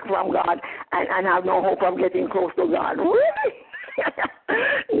from God and have no hope of getting close to God. Really?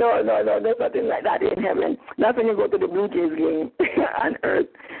 No, there's nothing like that in heaven. That's when you go to the Blue Jays game on earth,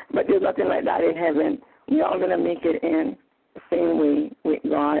 but there's nothing like that in heaven. We're all going to make it in the same way with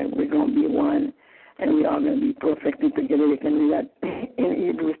God. We're going to be one, and we're all going to be perfected together. We can read that in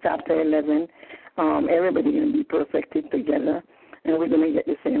Hebrews chapter 11. Everybody's going to be perfected together, and we're going to get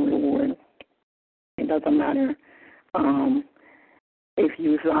the same reward. It doesn't matter if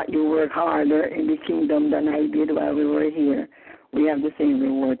you thought you worked harder in the kingdom than I did while we were here. We have the same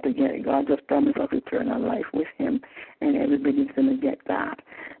reward to get. God just promised us eternal life with him, and everybody's going to get that.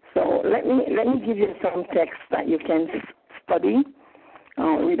 So let me give you some text that you can study,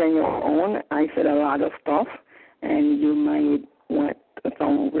 read on your own. I said a lot of stuff, and you might want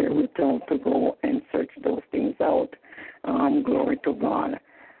somewhere we're told to go and search those things out. Glory to God.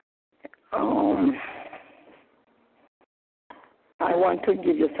 I want to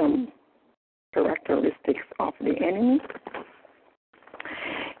give you some characteristics of the enemy.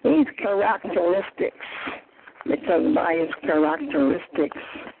 His characteristics because by his characteristics,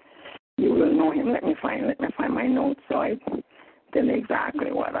 you will know him. Let me find my notes so I tell you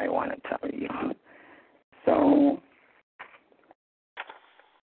exactly what I want to tell you. So,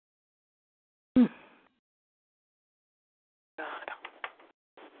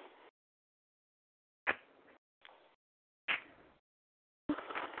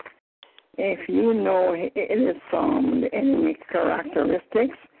 if you know it is the enemy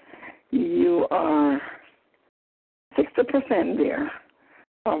characteristics, you are 60% there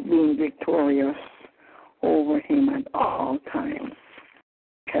of being victorious over him at all times,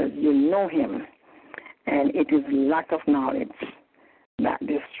 because you know him, and it is lack of knowledge that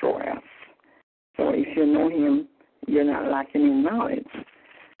destroys us. So if you know him, you're not lacking in knowledge.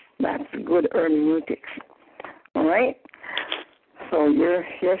 That's good hermeneutics. All right? So your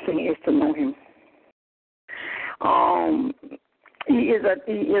thing is to know him. He is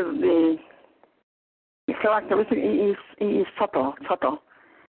the characteristic. He is subtle,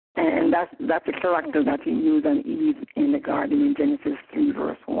 and that's the character that he used on Eve in the garden in Genesis 3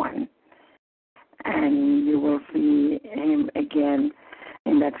 verse 1. And you will see him again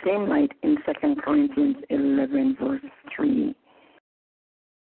in that same light in 2 Corinthians 11 verse 3.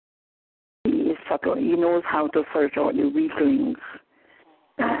 He is subtle. He knows how to search out the weaklings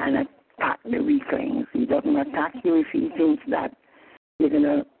and attack the weaklings. He doesn't attack you if he thinks that you're going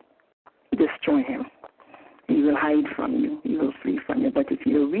to destroy him. He will hide from you. He will flee from you. But if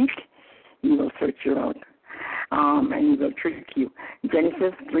you're weak, he will search you out. And he will trick you.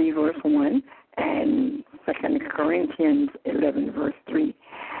 Genesis 3 verse 1 and 2 Corinthians 11 verse 3.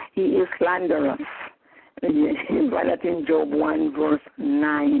 He is slanderous. He's right in Job 1 verse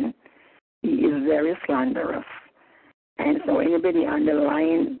 9. He is very slanderous. And so anybody on the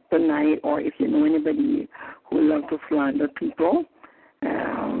line tonight, or if you know anybody who loves to slander people,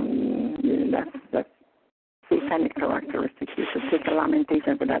 that's satanic characteristic. You should take a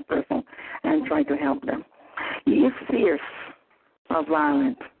lamentation for that person and try to help them. He is fierce or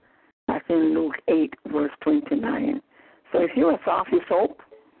violent. That's in Luke 8, verse 29. So if you're a softy soap,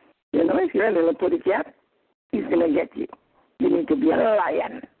 if you're a little putty cat, he's going to get you. You need to be a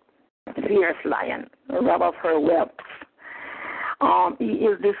lion, a fierce lion, rub off her whelps. He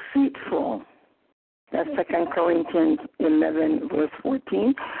is deceitful. That's 2 Corinthians 11, verse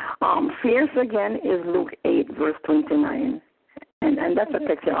 14. Fierce, again, is Luke 8, verse 29. And that's a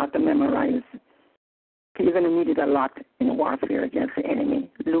text you ought to memorize. You're going to need it a lot in warfare against the enemy.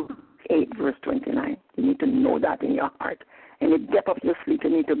 Luke 8, verse 29. You need to know that in your heart. In the depth of your sleep, you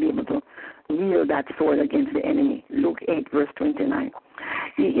need to be able to wield that sword against the enemy. Luke 8, verse 29.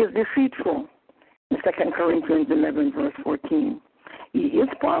 He is deceitful. 2 Corinthians 11, verse 14. He is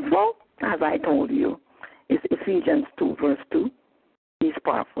powerful, as I told you. It's Ephesians 2, verse 2. He's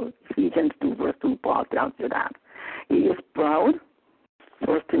powerful. Ephesians 2, verse 2, Paul tells you that. He is proud.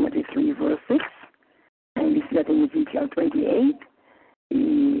 1 Timothy 3, verse 6. And we see that in Ezekiel 28.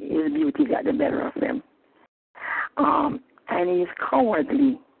 His beauty got the better of him. And he is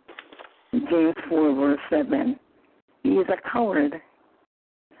cowardly. James 4, verse 7. He is a coward.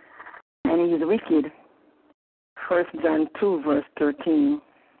 And he is wicked. 1 John 2, verse 13.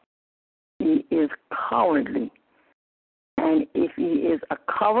 He is cowardly. And if he is a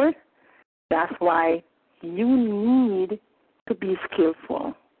coward, that's why you need to be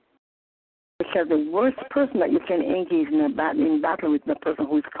skillful. Because the worst person that you can engage in battle with the person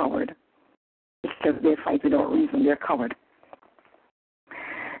who is coward. Because they fight without reason. They're coward.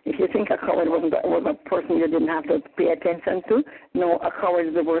 If you think a coward was a person you didn't have to pay attention to, no, a coward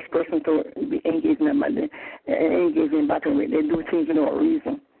is the worst person to be engaged in battle with. They do things without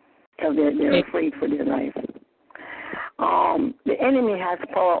reason because they're afraid for their life. The enemy has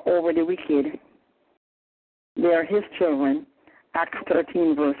power over the wicked. They are his children. Acts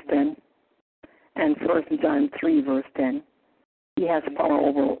 13, verse 10, and 1 John 3, verse 10. He has power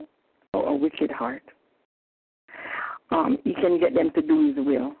over a wicked heart. He can get them to do his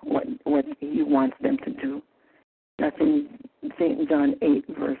will, what he wants them to do. That's in St. John 8,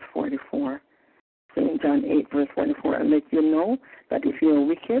 verse 44. St. John 8, verse 44. And let you know that if you're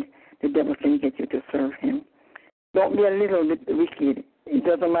wicked, the devil can get you to serve him. Don't be a little bit wicked. It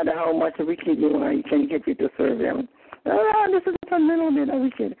doesn't matter how much wicked you are, he can get you to serve him. Oh, this is a little bit of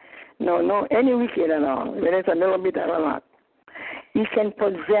wicked. No, any wicked at all. When it's a little bit or a lot. He can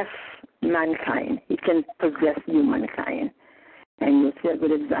possess mankind. He can possess humankind. And you'll see a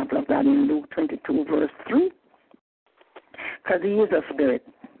good example of that in Luke 22, verse 3. Because he is a spirit.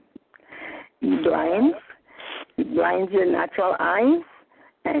 He blinds your natural eyes,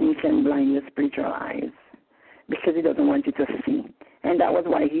 and he can blind your spiritual eyes. Because he doesn't want you to see. And that was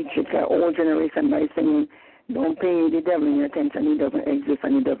why he tricked our old generation by saying, Don't pay the devil any attention. He doesn't exist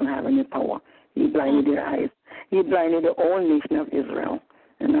and he doesn't have any power. He blinded their eyes. He blinded the whole nation of Israel.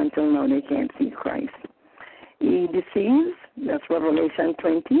 And until now, they can't see Christ. He deceives. That's Revelation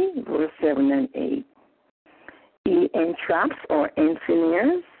 20, verse 7 and 8. He entraps or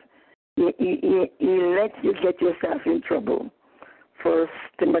ensnares. He lets you get yourself in trouble. 1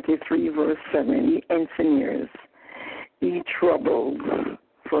 Timothy 3, verse 7. He ensnares. He troubles.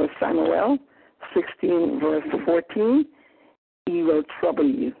 1 Samuel 16, verse 14. He will trouble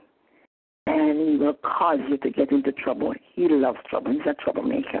you. And he will cause you to get into trouble. He loves trouble. He's a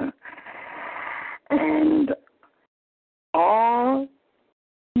troublemaker. And all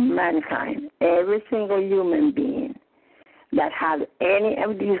mankind, every single human being that has any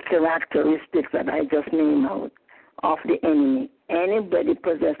of these characteristics that I just named out of the enemy, anybody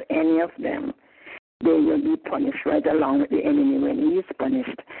possess any of them, they will be punished right along with the enemy when he is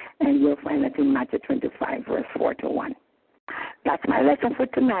punished. And you'll find that in Matthew 25, verse 4-1. That's my lesson for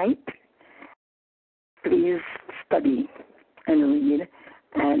tonight. Please study and read.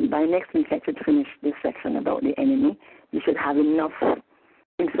 And by next week, I should finish this section about the enemy. You should have enough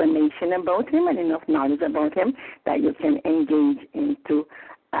information about him and enough knowledge about him that you can engage into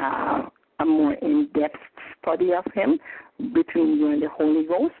a more in-depth study of him between you and the Holy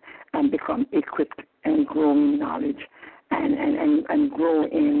Ghost and become equipped and grow in knowledge and grow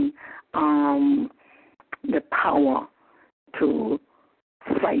in the power to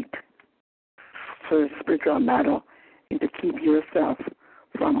fight for spiritual battle and to keep yourself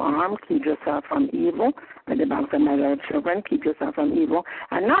from harm, keep yourself from evil. And the Bible says, my little children, keep yourself from evil.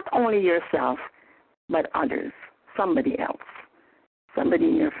 And not only yourself, but others, somebody else, somebody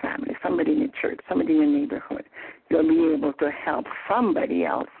in your family, somebody in your church, somebody in your neighborhood. You'll be able to help somebody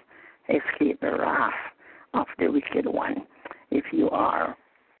else escape the wrath of the wicked one. If you are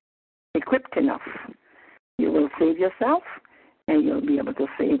equipped enough, you will save yourself and you'll be able to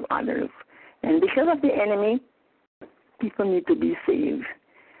save others. And because of the enemy, people need to be saved.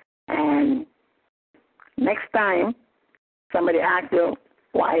 And next time somebody asks you,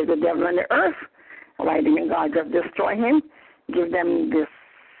 why is the devil on the earth? Why didn't God just destroy him? Give them this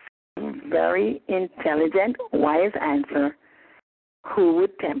very intelligent, wise answer. Who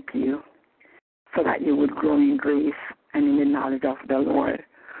would tempt you so that you would grow in grace and in the knowledge of the Lord?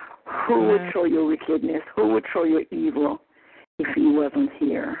 Who would show you wickedness? Who would show you evil if he wasn't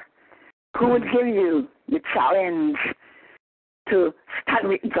here? Who would give you the challenge to stand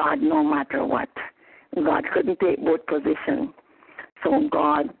with God no matter what? God couldn't take both positions. So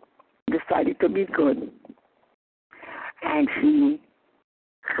God decided to be good. And he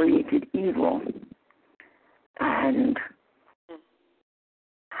created evil and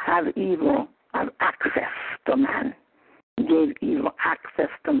have access to man. Gave evil access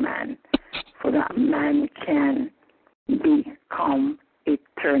to man so that man can become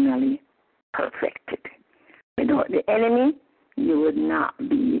eternally perfected. Without the enemy, you would not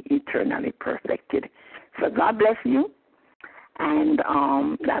be eternally perfected. So God bless you. And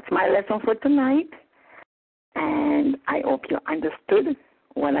that's my lesson for tonight. And I hope you understood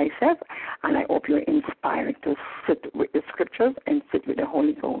what I said. And I hope you're inspired to sit with the scriptures and sit with the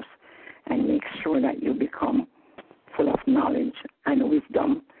Holy Ghost and make sure that you become full of knowledge and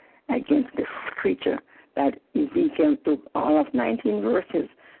wisdom against this creature that Ezekiel took all of 19 verses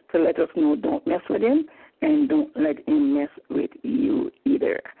to let us know don't mess with him and don't let him mess with you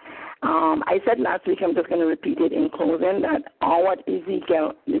either. I said last week, I'm just going to repeat it in closing, that all what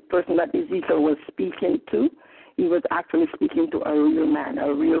Ezekiel, the person that Ezekiel was speaking to, he was actually speaking to a real man,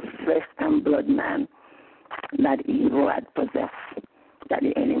 a real flesh and blood man that evil had possessed, that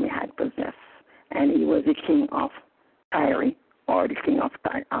the enemy had possessed. And he was the king of Tyre, or the king of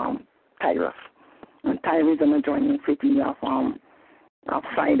Tyrus. And Tyre is an adjoining city of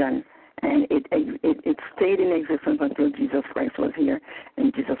Sidon. And it stayed in existence until Jesus Christ was here,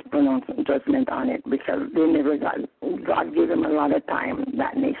 and Jesus pronounced judgment on it because they never God gave them a lot of time,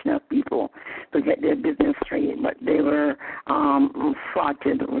 that nation of people, to get their business straight, but they were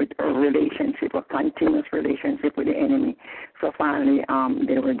fraughted with a continuous relationship with the enemy. So finally,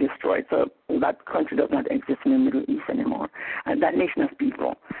 they were destroyed. So that country does not exist in the Middle East anymore. And that nation of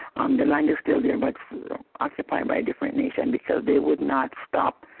people, the land is still there, but occupied by a different nation because they would not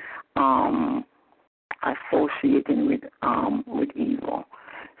stop associating with evil.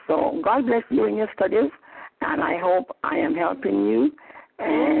 So God bless you in your studies, and I hope I am helping you,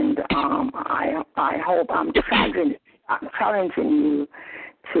 and I hope I'm challenging you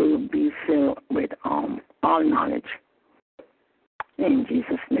to be filled with all knowledge. In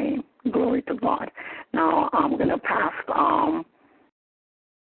Jesus' name, glory to God. Now I'm gonna pass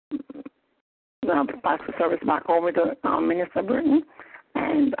pass the service back over to Minister Burton,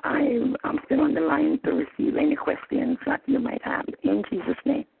 and I'm still on the line to receive any questions that you might have. In Jesus'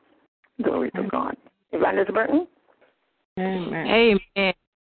 name, glory to God. Evangelist Burton? Amen. Amen.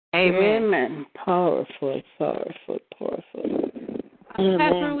 Amen. Amen. Powerful, powerful, powerful.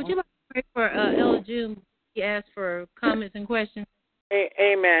 Pastor, would you like to pray for Elder June? He asked for comments and questions.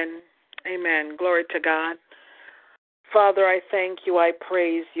 Amen. Amen. Glory to God. Father, I thank you, I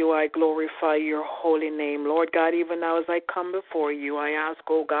praise you, I glorify your holy name. Lord God, even now as I come before you, I ask,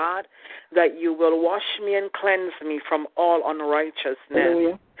 oh God, that you will wash me and cleanse me from all unrighteousness.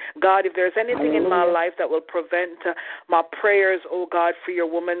 Hallelujah. God, if there's anything in my life that will prevent my prayers, oh God, for your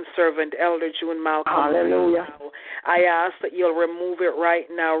woman servant, Elder June Malcolm, hallelujah, I ask that you'll remove it right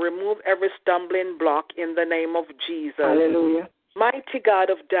now. Remove every stumbling block in the name of Jesus. Hallelujah. Mighty God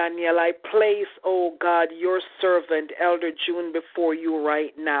of Daniel, I place, oh God, your servant, Elder June, before you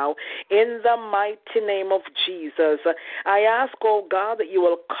right now. In the mighty name of Jesus, I ask, oh God, that you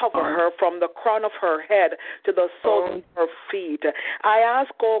will cover her from the crown of her head to the soles of her feet. I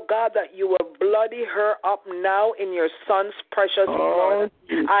ask, oh God, that you will bloody her up now in your son's precious blood.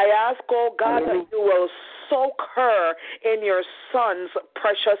 I ask, oh God, that you will soak her in your son's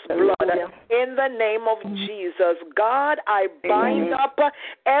precious blood. In the name of Jesus, God, I bind up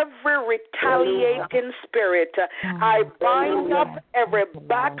every retaliating spirit. I bind up every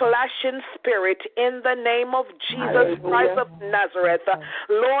backlashing spirit in the name of Jesus Christ of Nazareth.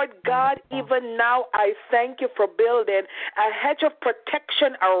 Lord God, even now I thank you for building a hedge of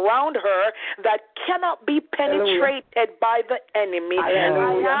protection around her that cannot be penetrated by the enemy.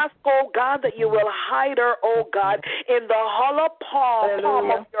 I ask, oh God, that you will hide her, oh God, in the hollow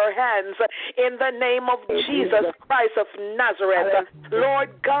palm of your hands in the name of Jesus Christ of Nazareth. Lord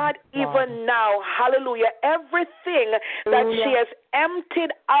God, even now, hallelujah, everything that she has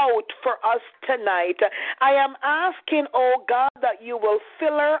emptied out for us tonight, I am asking, oh God, that you will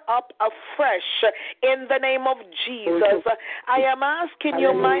fill her up afresh in the name of Jesus. I am asking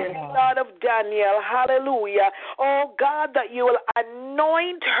you, mighty God of Daniel, hallelujah, oh God, that you will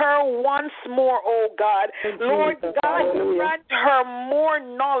anoint her once more, oh God. Lord God, grant her more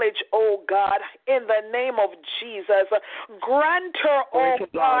knowledge, oh God, in the name of Jesus. Grant her, oh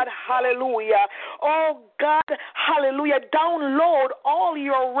God, hallelujah. Oh God, hallelujah. Download all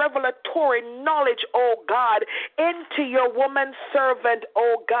your revelatory knowledge, oh God, into your woman servant,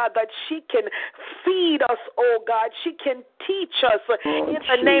 oh God, that she can feed us, oh God. She can teach us in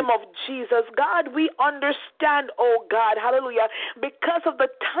the name of Jesus. God, we understand, oh God, hallelujah, because of the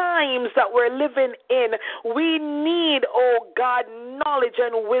times that we're living in, we need, oh God, knowledge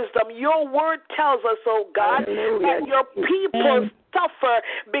and wisdom. Your word tells us, oh God, that your people suffer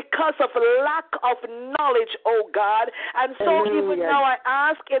because of lack of knowledge, oh God. And so even now I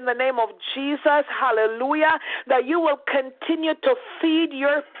ask in the name of Jesus, hallelujah, that you will continue to feed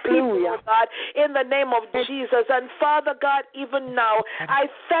your people, oh God, in the name of Jesus. And Father God, even now,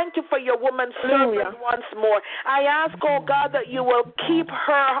 I thank you for your woman servant once more. I ask, oh God, that you will keep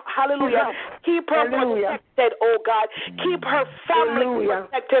her, hallelujah, keep her protected, oh God. Keep her family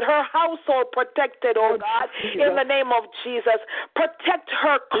protected, her household protected, oh God, in the name of Jesus. Protect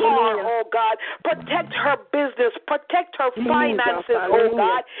her car, oh God. Protect her business. Protect her finances, oh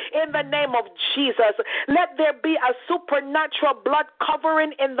God, in the name of Jesus. Let there be a supernatural blood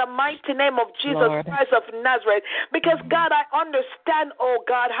covering in the mighty name of Jesus Christ of Nazareth. Because, God, I understand, oh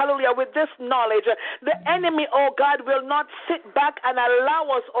God, hallelujah, with this knowledge, the enemy, oh God, will not sit back and allow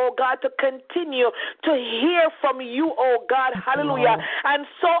us, oh God, to continue to hear from you, oh God, hallelujah. And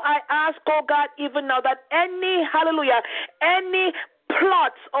so I ask, oh God, even now that any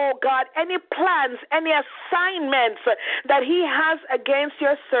plots, oh God, any plans, any assignments that he has against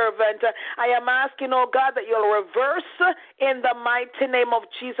your servant, I am asking, oh God, that you'll reverse in the mighty name of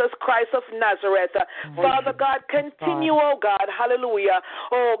Jesus Christ of Nazareth. Father God, continue, oh God, hallelujah,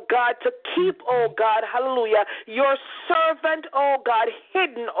 oh God, to keep, oh God, hallelujah, your servant, oh God,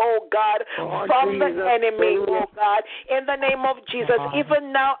 hidden, oh God, from the enemy, oh God, in the name of Jesus.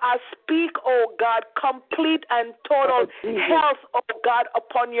 Even now I speak, oh God, complete and total health, oh God,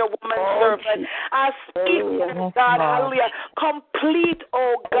 upon your woman servant. I speak, oh God, hallelujah, complete,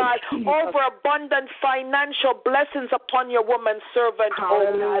 oh God, overabundant financial blessings upon your woman servant, oh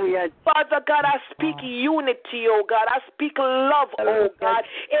God. Father God, I speak unity, oh God. I speak love, oh God,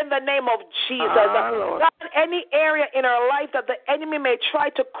 in the name of Jesus. God, any area in our life that the enemy may try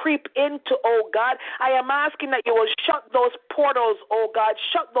to creep into, oh God, I am asking that you will shut those portals, oh God,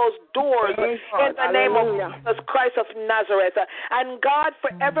 shut those doors in the name of Jesus Christ of Nazareth. And And God,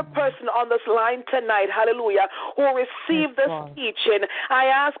 for every person on this line tonight, hallelujah, who received this teaching,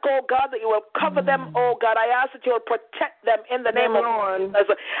 I ask, oh God, that you will cover them, oh God. I ask that you will protect them in the name of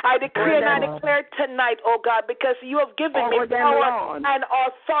Jesus. I decree and I declare tonight, oh God, because you have given me power and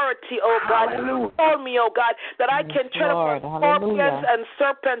authority, oh God. You told me, oh God, that I can tread upon scorpions and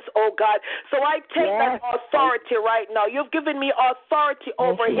serpents, oh God. So I take that authority right now. You've given me authority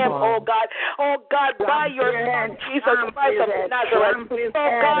over him, oh God. Oh God, by your Son, Jesus Christ of Nazareth.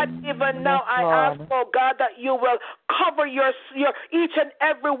 Oh God, even now I ask, oh God, that you will cover your each and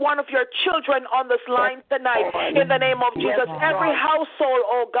every one of your children on this line tonight in the name of Jesus. Every household,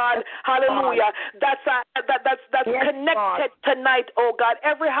 oh God, hallelujah, that's connected tonight, oh God.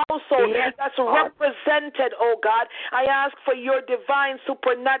 Every household that's represented, oh God. I ask for your divine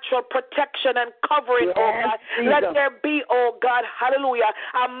supernatural protection and covering, oh God. Let there be, oh God, hallelujah,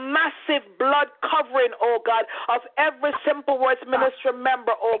 a massive blood covering, oh God, of every Simple Words Ministry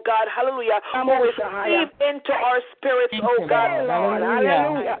member, oh God, hallelujah, who is received into our spirits, oh God.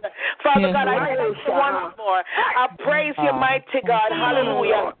 Hallelujah. Father God, I thank you once more. I praise you, mighty God,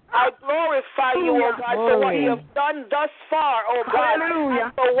 hallelujah. I glorify you, oh God, for what you have done thus far, oh God,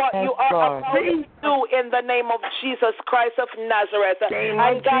 and for what you are about to do in the name of Jesus Christ of Nazareth.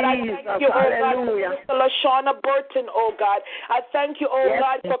 And God, I thank you, oh God, for Sister LaShawna Burton, oh God. I thank you, oh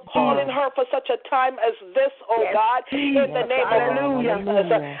God, for calling her for such a time as this, oh God, in the name of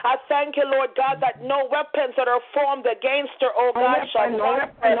Jesus. I thank you, Lord God, that no weapons that are formed against her, oh God, shall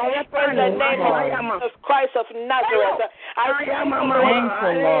prosper in the name of Jesus Christ of Nazareth. I thank you,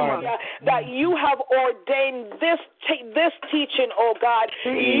 Lord, that you have ordained this teaching, oh God.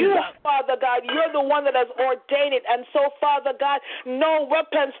 You, Father God, you're the one that has ordained it. And so, Father God, no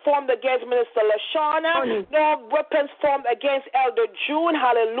weapons formed against Minister LaShawna, no weapons formed against Elder June,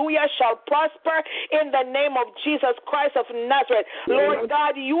 hallelujah, shall prosper in the name of Jesus Christ of Nazareth. Lord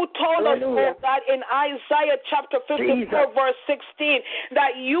God, you told us, oh God, in Isaiah chapter 54, verse 16,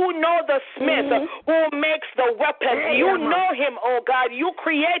 that you know the smith who makes the weapons. You know him, oh God. You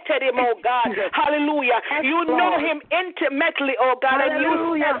created him, oh God. Hallelujah. You know him intimately, oh God. And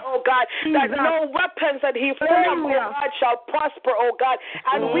you said, oh God, that no weapons that he formed, oh God, shall prosper, oh God.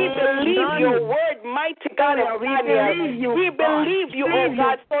 And we believe your word, mighty God. We believe you, oh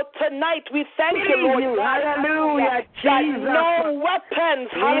God. So tonight we thank you, Lord God. Hallelujah. That no weapons,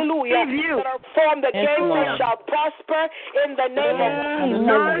 hallelujah, that are formed against us shall prosper in the name of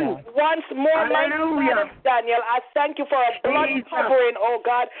Jesus. Once more, mighty God of Daniel, I thank you for a blood covering, oh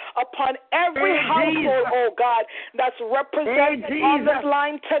God, upon every household, oh God, that's represented on this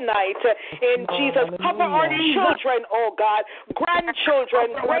line tonight. In Jesus, cover our children, oh God,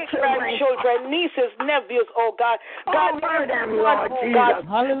 grandchildren, great-grandchildren, nieces, nephews, oh God. God, oh God,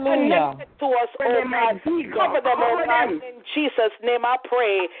 connected to us, oh God. Cover them, oh God. In Jesus' name I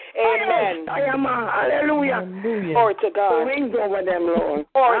pray. Amen. Hallelujah. Glory to God. Wings over them, Lord.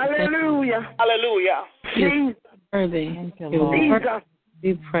 Hallelujah. Hallelujah. Jesus. Thank you, Lord.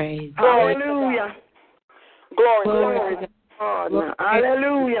 Be praised. Hallelujah. Glory to God.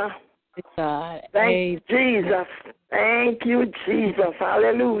 Hallelujah. God. Thank you, Jesus. Thank you, Jesus.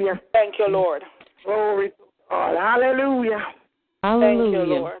 Hallelujah. Thank you, Lord. Glory to God. Hallelujah. Hallelujah. Thank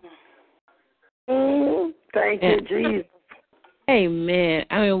you, Lord. Thank you, Jesus. Amen.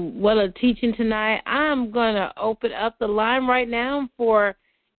 I mean, what a teaching tonight. I'm going to open up the line right now for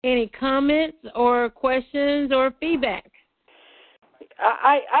any comments or questions or feedback.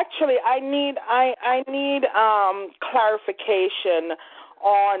 I need clarification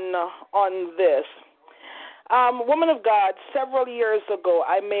on this. Woman of God, several years ago,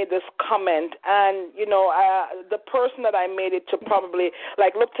 I made this comment, and the person that I made it to probably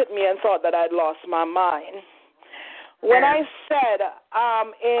looked at me and thought that I'd lost my mind. When I said,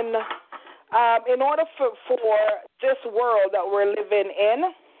 in order for this world that we're living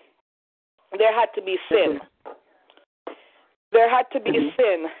in, there had to be sin. There had to be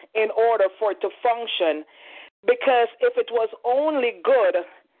sin in order for it to function, because if it was only good,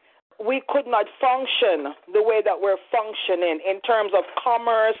 we could not function the way that we're functioning in terms of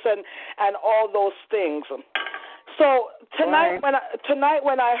commerce and all those things. So tonight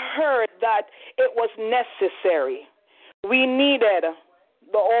when I heard that it was necessary, we needed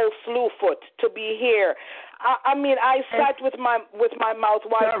the old Slewfoot to be here. I sat with my mouth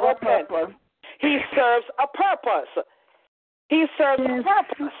wide open. He serves a purpose. He serves a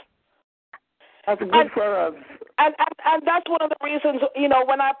purpose. That's good for us. And that's one of the reasons,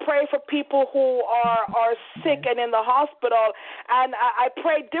 when I pray for people who are sick and in the hospital, and I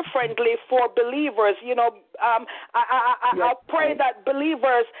pray differently for believers. I pray that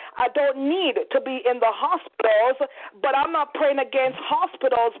believers don't need to be in the hospitals, but I'm not praying against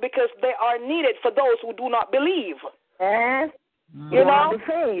hospitals because they are needed for those who do not believe. Yes. And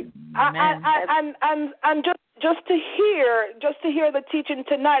just to hear the teaching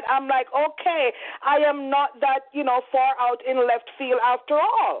tonight, I'm like, okay, I am not that far out in left field after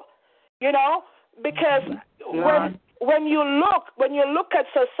all, because when you look at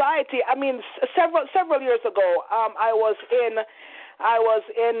society, I mean, several years ago, I was in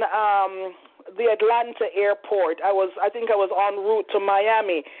the Atlanta airport. I think I was en route to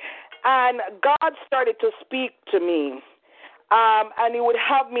Miami, and God started to speak to me. And he would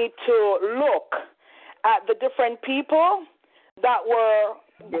have me to look at the different people that were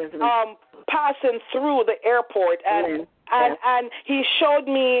passing through the airport, and he showed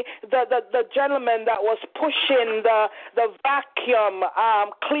me the gentleman that was pushing the vacuum,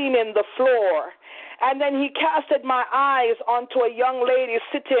 cleaning the floor. And then he casted my eyes onto a young lady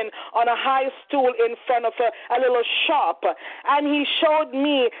sitting on a high stool in front of a little shop. And he showed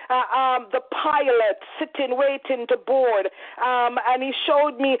me the pilot sitting waiting to board. And he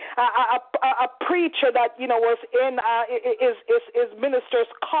showed me a preacher that was in his minister's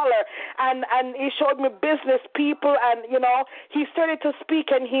collar. And he showed me business people. And he started to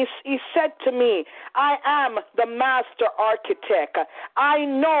speak, and he said to me, I am the master architect. I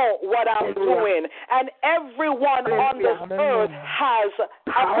know what I'm doing. And everyone on this earth has a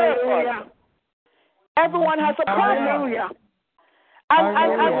purpose. Everyone has a purpose.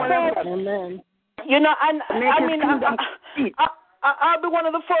 I'll be one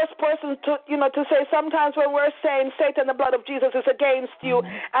of the first persons to say sometimes when we're saying Satan, the blood of Jesus is against you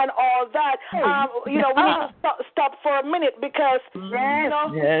and all that, we need to stop for a minute because,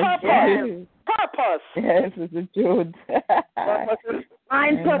 purpose. Yes, it's the truth. Purpose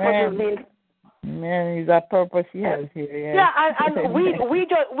means. Man, he's a purpose he has here. Yes. Yeah, and we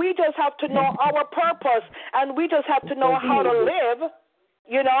just have to know our purpose, and we just have to know how to live.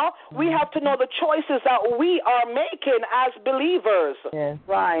 We have to know the choices that we are making as believers. Yes.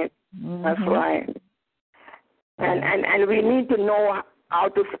 Right. That's right. And we need to know how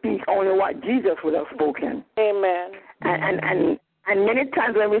to speak only what Jesus would have spoken. Amen. And many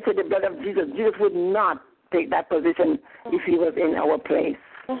times when we say the blood of Jesus, Jesus would not take that position if he was in our place.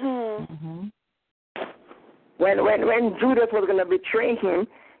 Mm-hmm. When Judas was going to betray him,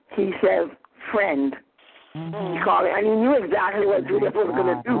 he says, friend. Mm-hmm. He called him, and he knew exactly what Judas was going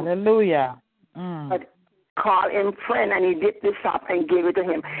to do. Hallelujah. But called him friend, and he dipped the sop and gave it to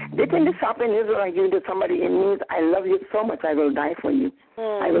him. Dipping the sop in Israel and giving it to somebody, it means, I love you so much, I will die for you.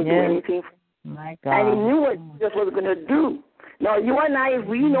 I will do anything for you. My God. And he knew what Jesus was going to do. Now, you and I, if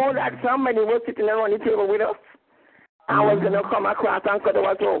we know that somebody was sitting around the table with us, I was going to come across and cut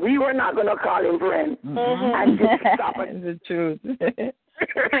our throat. We were not going to call him friend. And just stop it. It's the truth.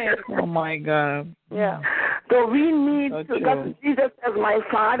 Oh, my God. Yeah. So we need to, because Jesus says, my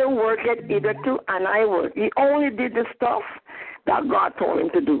Father worketh hitherto, and I work. He only did the stuff that God told him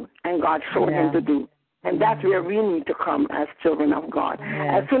to do, and God showed him to do. And that's where we need to come as children of God.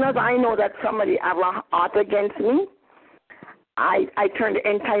 As soon as I know that somebody have a heart against me, I turn the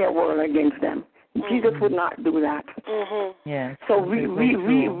entire world against them. Jesus would not do that. Yes. So we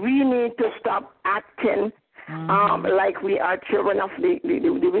need to stop acting like we are children of the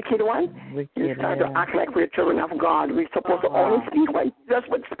wicked one. We start to act like we're children of God. We're supposed to only speak what Jesus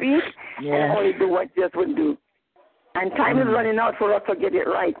would speak and only do what Jesus would do. And time is running out for us to get it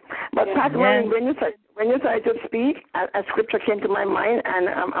right. But Pastor Maureen, when you started to speak, a scripture came to my mind, and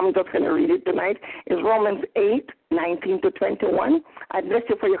I'm just going to read it tonight. It's Romans 8:19-21. I bless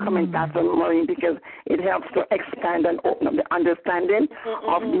you for your comment, Pastor Maureen, because it helps to expand and open up the understanding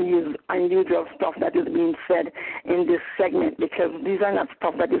of these unusual stuff that is being said in this segment, because these are not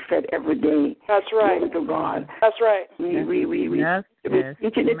stuff that is said every day. That's right. Glory to God. That's right. We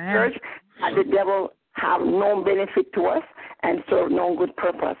teach in the church that the devil have no benefit to us and serve no good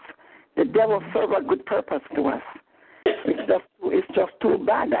purpose. The devil serves a good purpose to us. It's just too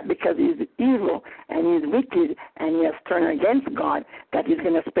bad that because he's evil and he's wicked and he has turned against God, that he's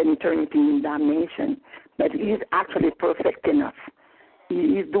going to spend eternity in damnation. But he's actually perfecting us.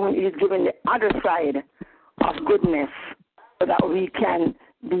 He's giving the other side of goodness so that we can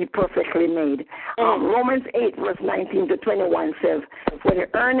be perfectly made. Romans 8:19-21 says, for the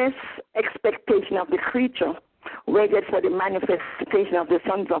earnest expectation of the creature waited for the manifestation of the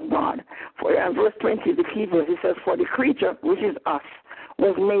sons of God. For verse 20 is the key verse. It says, for the creature, which is us,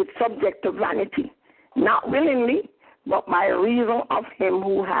 was made subject to vanity, not willingly, but by reason of him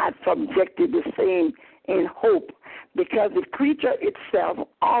who had subjected the same in hope, because the creature itself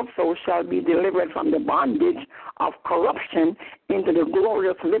also shall be delivered from the bondage of corruption into the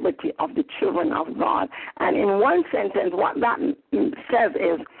glorious liberty of the children of God. And in one sentence, what that says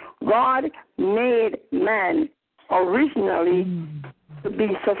is, God made man originally to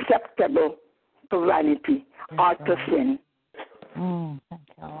be susceptible to vanity or to sin. Thank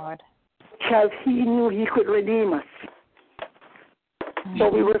God. Because he knew he could redeem us. So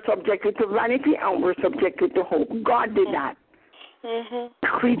we were subjected to vanity and we're subjected to hope. God did that. The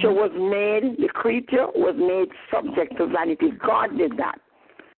creature was made subject to vanity. God did that.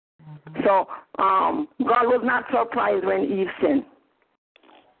 So God was not surprised when Eve sinned.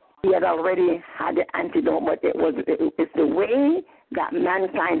 He had already had the antidote, but it's the way that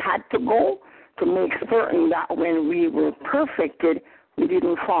mankind had to go to make certain that when we were perfected, we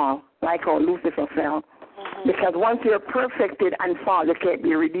didn't fall, like how Lucifer fell. Because once you're perfected and fall, you can't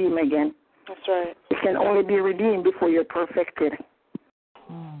be redeemed again. That's right. You can only be redeemed before you're perfected.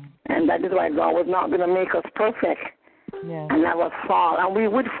 And that is why God was not going to make us perfect and let us fall. And we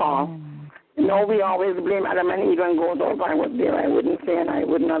would fall. You know, we always blame Adam and Eve and go, oh, if I was there, I wouldn't say, and I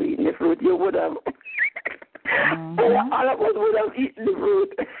wouldn't have eaten the fruit. You would have. All of us would have eaten the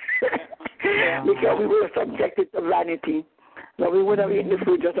fruit because we were subjected to vanity. So we would have eaten the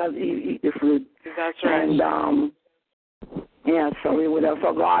fruit just as Eve eat the fruit. That's right. And, so we would have.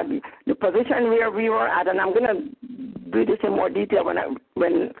 So God, the position where we were at, and I'm going to do this in more detail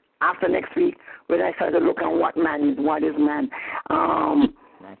when after next week, when I start to look at what man is, what is man.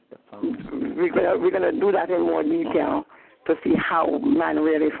 We're gonna do that in more detail to see how man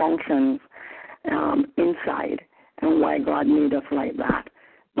really functions inside and why God made us like that.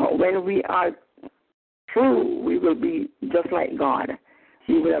 But when we are true, we will be just like God.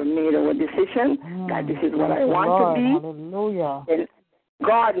 We will have made our decision that this is what I want to be. Hallelujah. And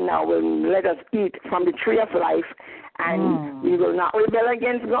God now will let us eat from the tree of life, and we will not rebel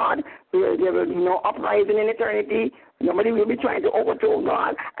against God. There will be no uprising in eternity. Nobody will be trying to overthrow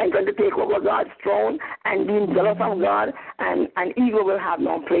God and going to take over God's throne and being jealous of God, and evil will have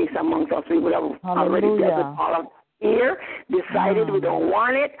no place amongst us. We would have already dealt with all of here, decided we don't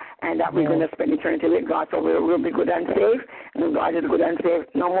want it, and that we're going to spend eternity with God. So we'll be good and safe, and God is good and safe.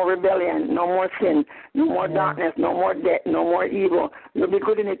 No more rebellion, no more sin, no more darkness, no more death, no more evil. We'll be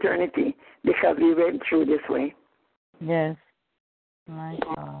good in eternity because we went through this way. Yes. My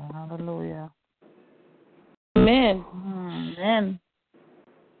God. Hallelujah. Amen. Amen.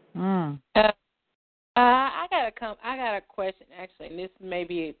 I got a question actually, and this may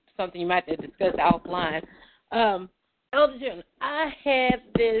be something you might have to discuss offline. Elder June, I had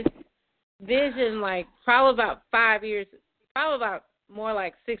this vision like probably about 5 years, probably about more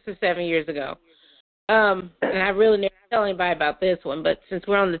like 6 or 7 years ago. And I really never tell anybody about this one, but since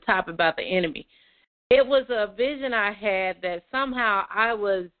we're on the topic about the enemy, it was a vision I had that somehow I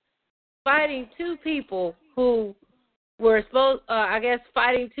was fighting two people who were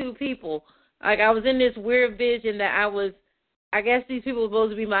fighting two people. Like I was in this weird vision that I guess these people were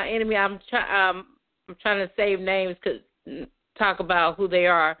supposed to be my enemy. I'm trying to save names to talk about who they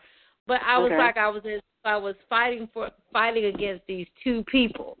are, but I was like I was fighting against these two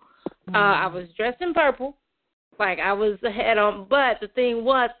people. I was dressed in purple, like I was head on, but the thing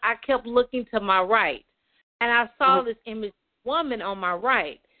was I kept looking to my right, and I saw this image woman on my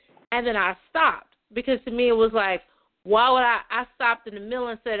right, and then I stopped because to me it was like, why would I stopped in the middle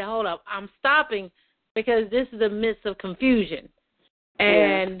and said, hold up, I'm stopping because this is a midst of confusion,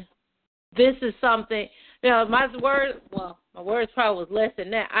 and this is something, my words probably was less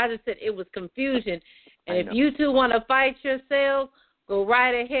than that. I just said it was confusion. And if you two want to fight yourselves, go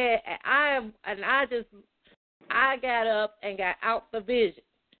right ahead. And I got up and got out the vision.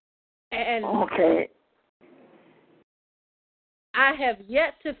 And I have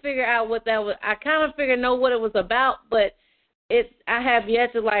yet to figure out what that was. I kind of know what it was about, but I have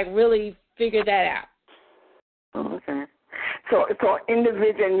yet to really figure that out. Okay. So in the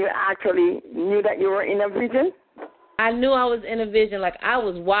vision, you actually knew that you were in a vision? I knew I was in a vision. Like, I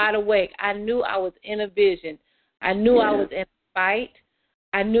was wide awake. I knew I was in a vision. I knew I was in a fight.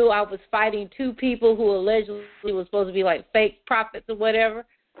 I knew I was fighting two people who allegedly were supposed to be like fake prophets or whatever.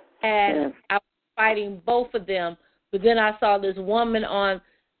 And I was fighting both of them. But then I saw this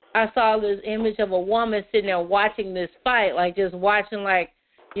image of a woman sitting there watching this fight, like just watching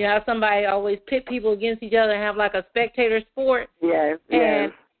how somebody always pit people against each other and have like a spectator sport. Yes.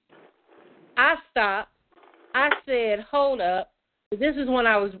 And I stopped. I said, hold up. This is when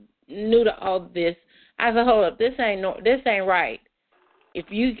I was new to all this. I said, hold up, this ain't right. If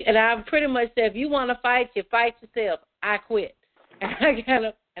you and I pretty much said, if you want to fight, you fight yourself. I quit. And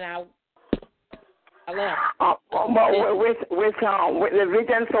I left. Well, with the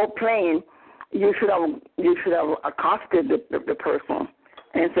vision so plain, you should have accosted the person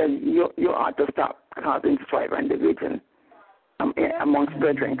and said you ought to stop causing strife and division amongst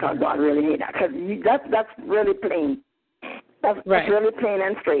brethren, because God really hates that. Because that's really plain. That's really plain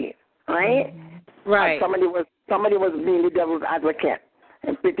and straight, right? Right. Somebody was being the devil's advocate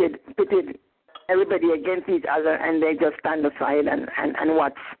and pitted everybody against each other, and they just stand aside and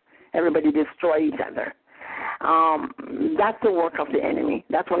watch everybody destroy each other. That's the work of the enemy.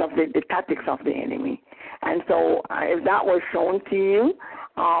 That's one of the tactics of the enemy. And so if that was shown to you,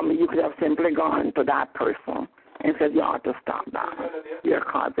 you could have simply gone to that person and said, you ought to stop that. You're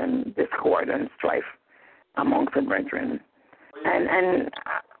causing discord and strife amongst the brethren. And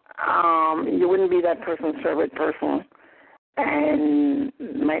you wouldn't be that person's favorite person, and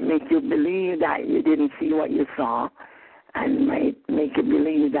might make you believe that you didn't see what you saw, and might make you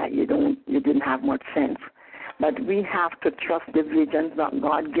believe that you didn't have much sense. But we have to trust the visions that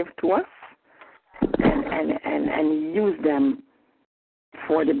God gives to us and use them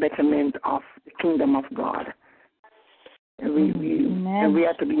for the betterment of the kingdom of God. And we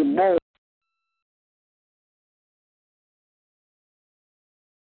have to be bold.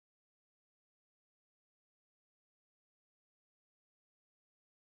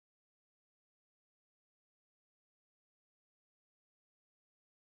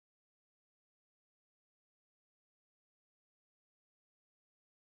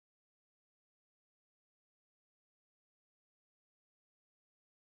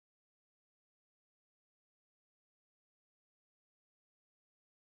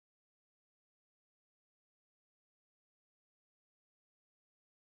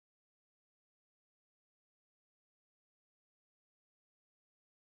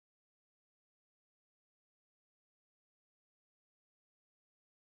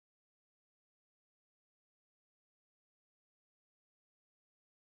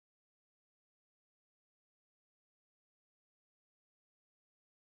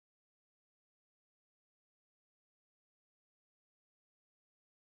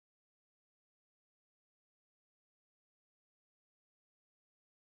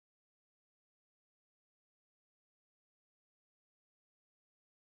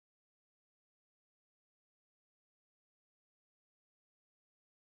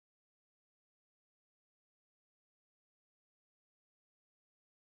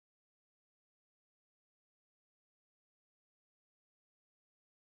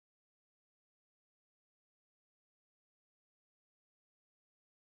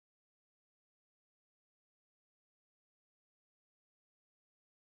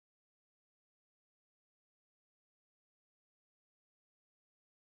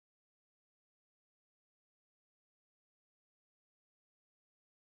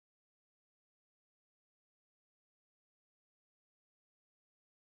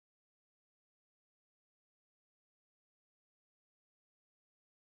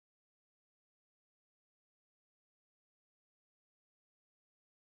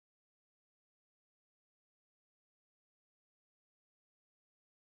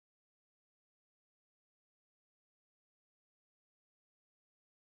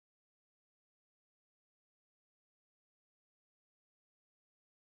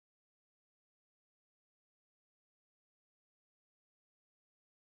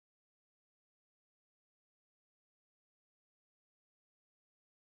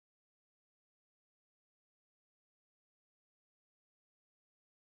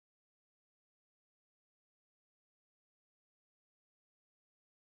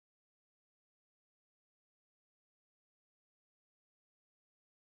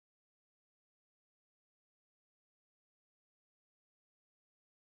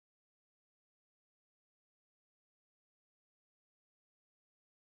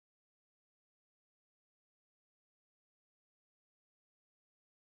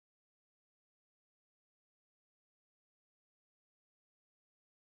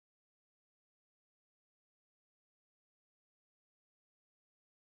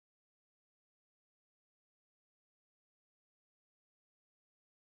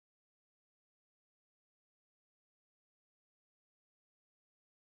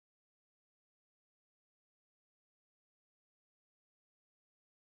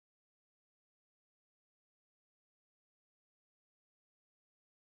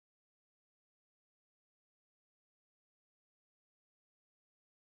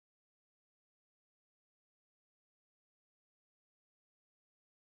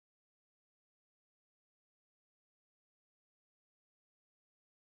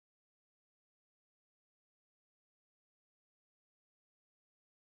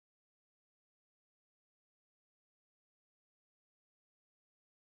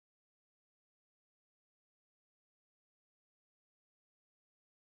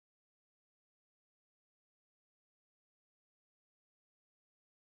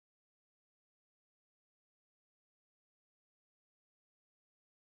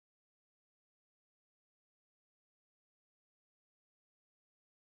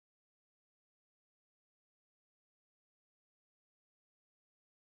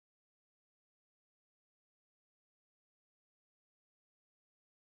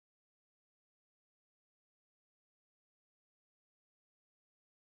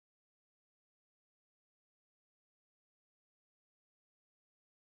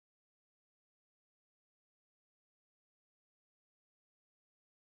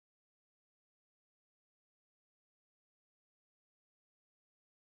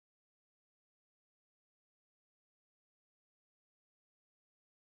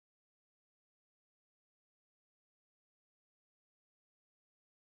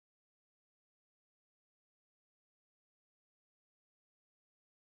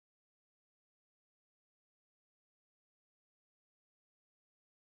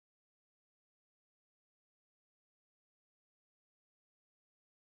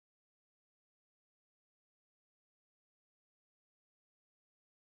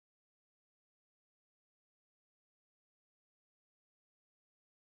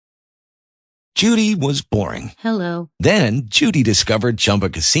 Judy was boring. Hello. Then Judy discovered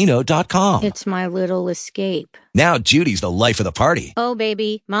ChumbaCasino.com. It's my little escape. Now Judy's the life of the party. Oh,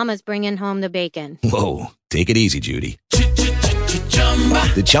 baby, mama's bringing home the bacon. Whoa, take it easy, Judy.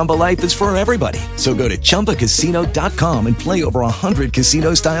 The Chumba life is for everybody. So go to ChumbaCasino.com and play over 100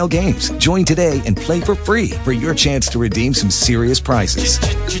 casino-style games. Join today and play for free for your chance to redeem some serious prizes.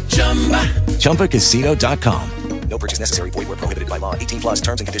 ChumbaCasino.com. No purchase necessary. Void where prohibited by law. 18+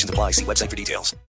 terms and conditions apply. See website for details.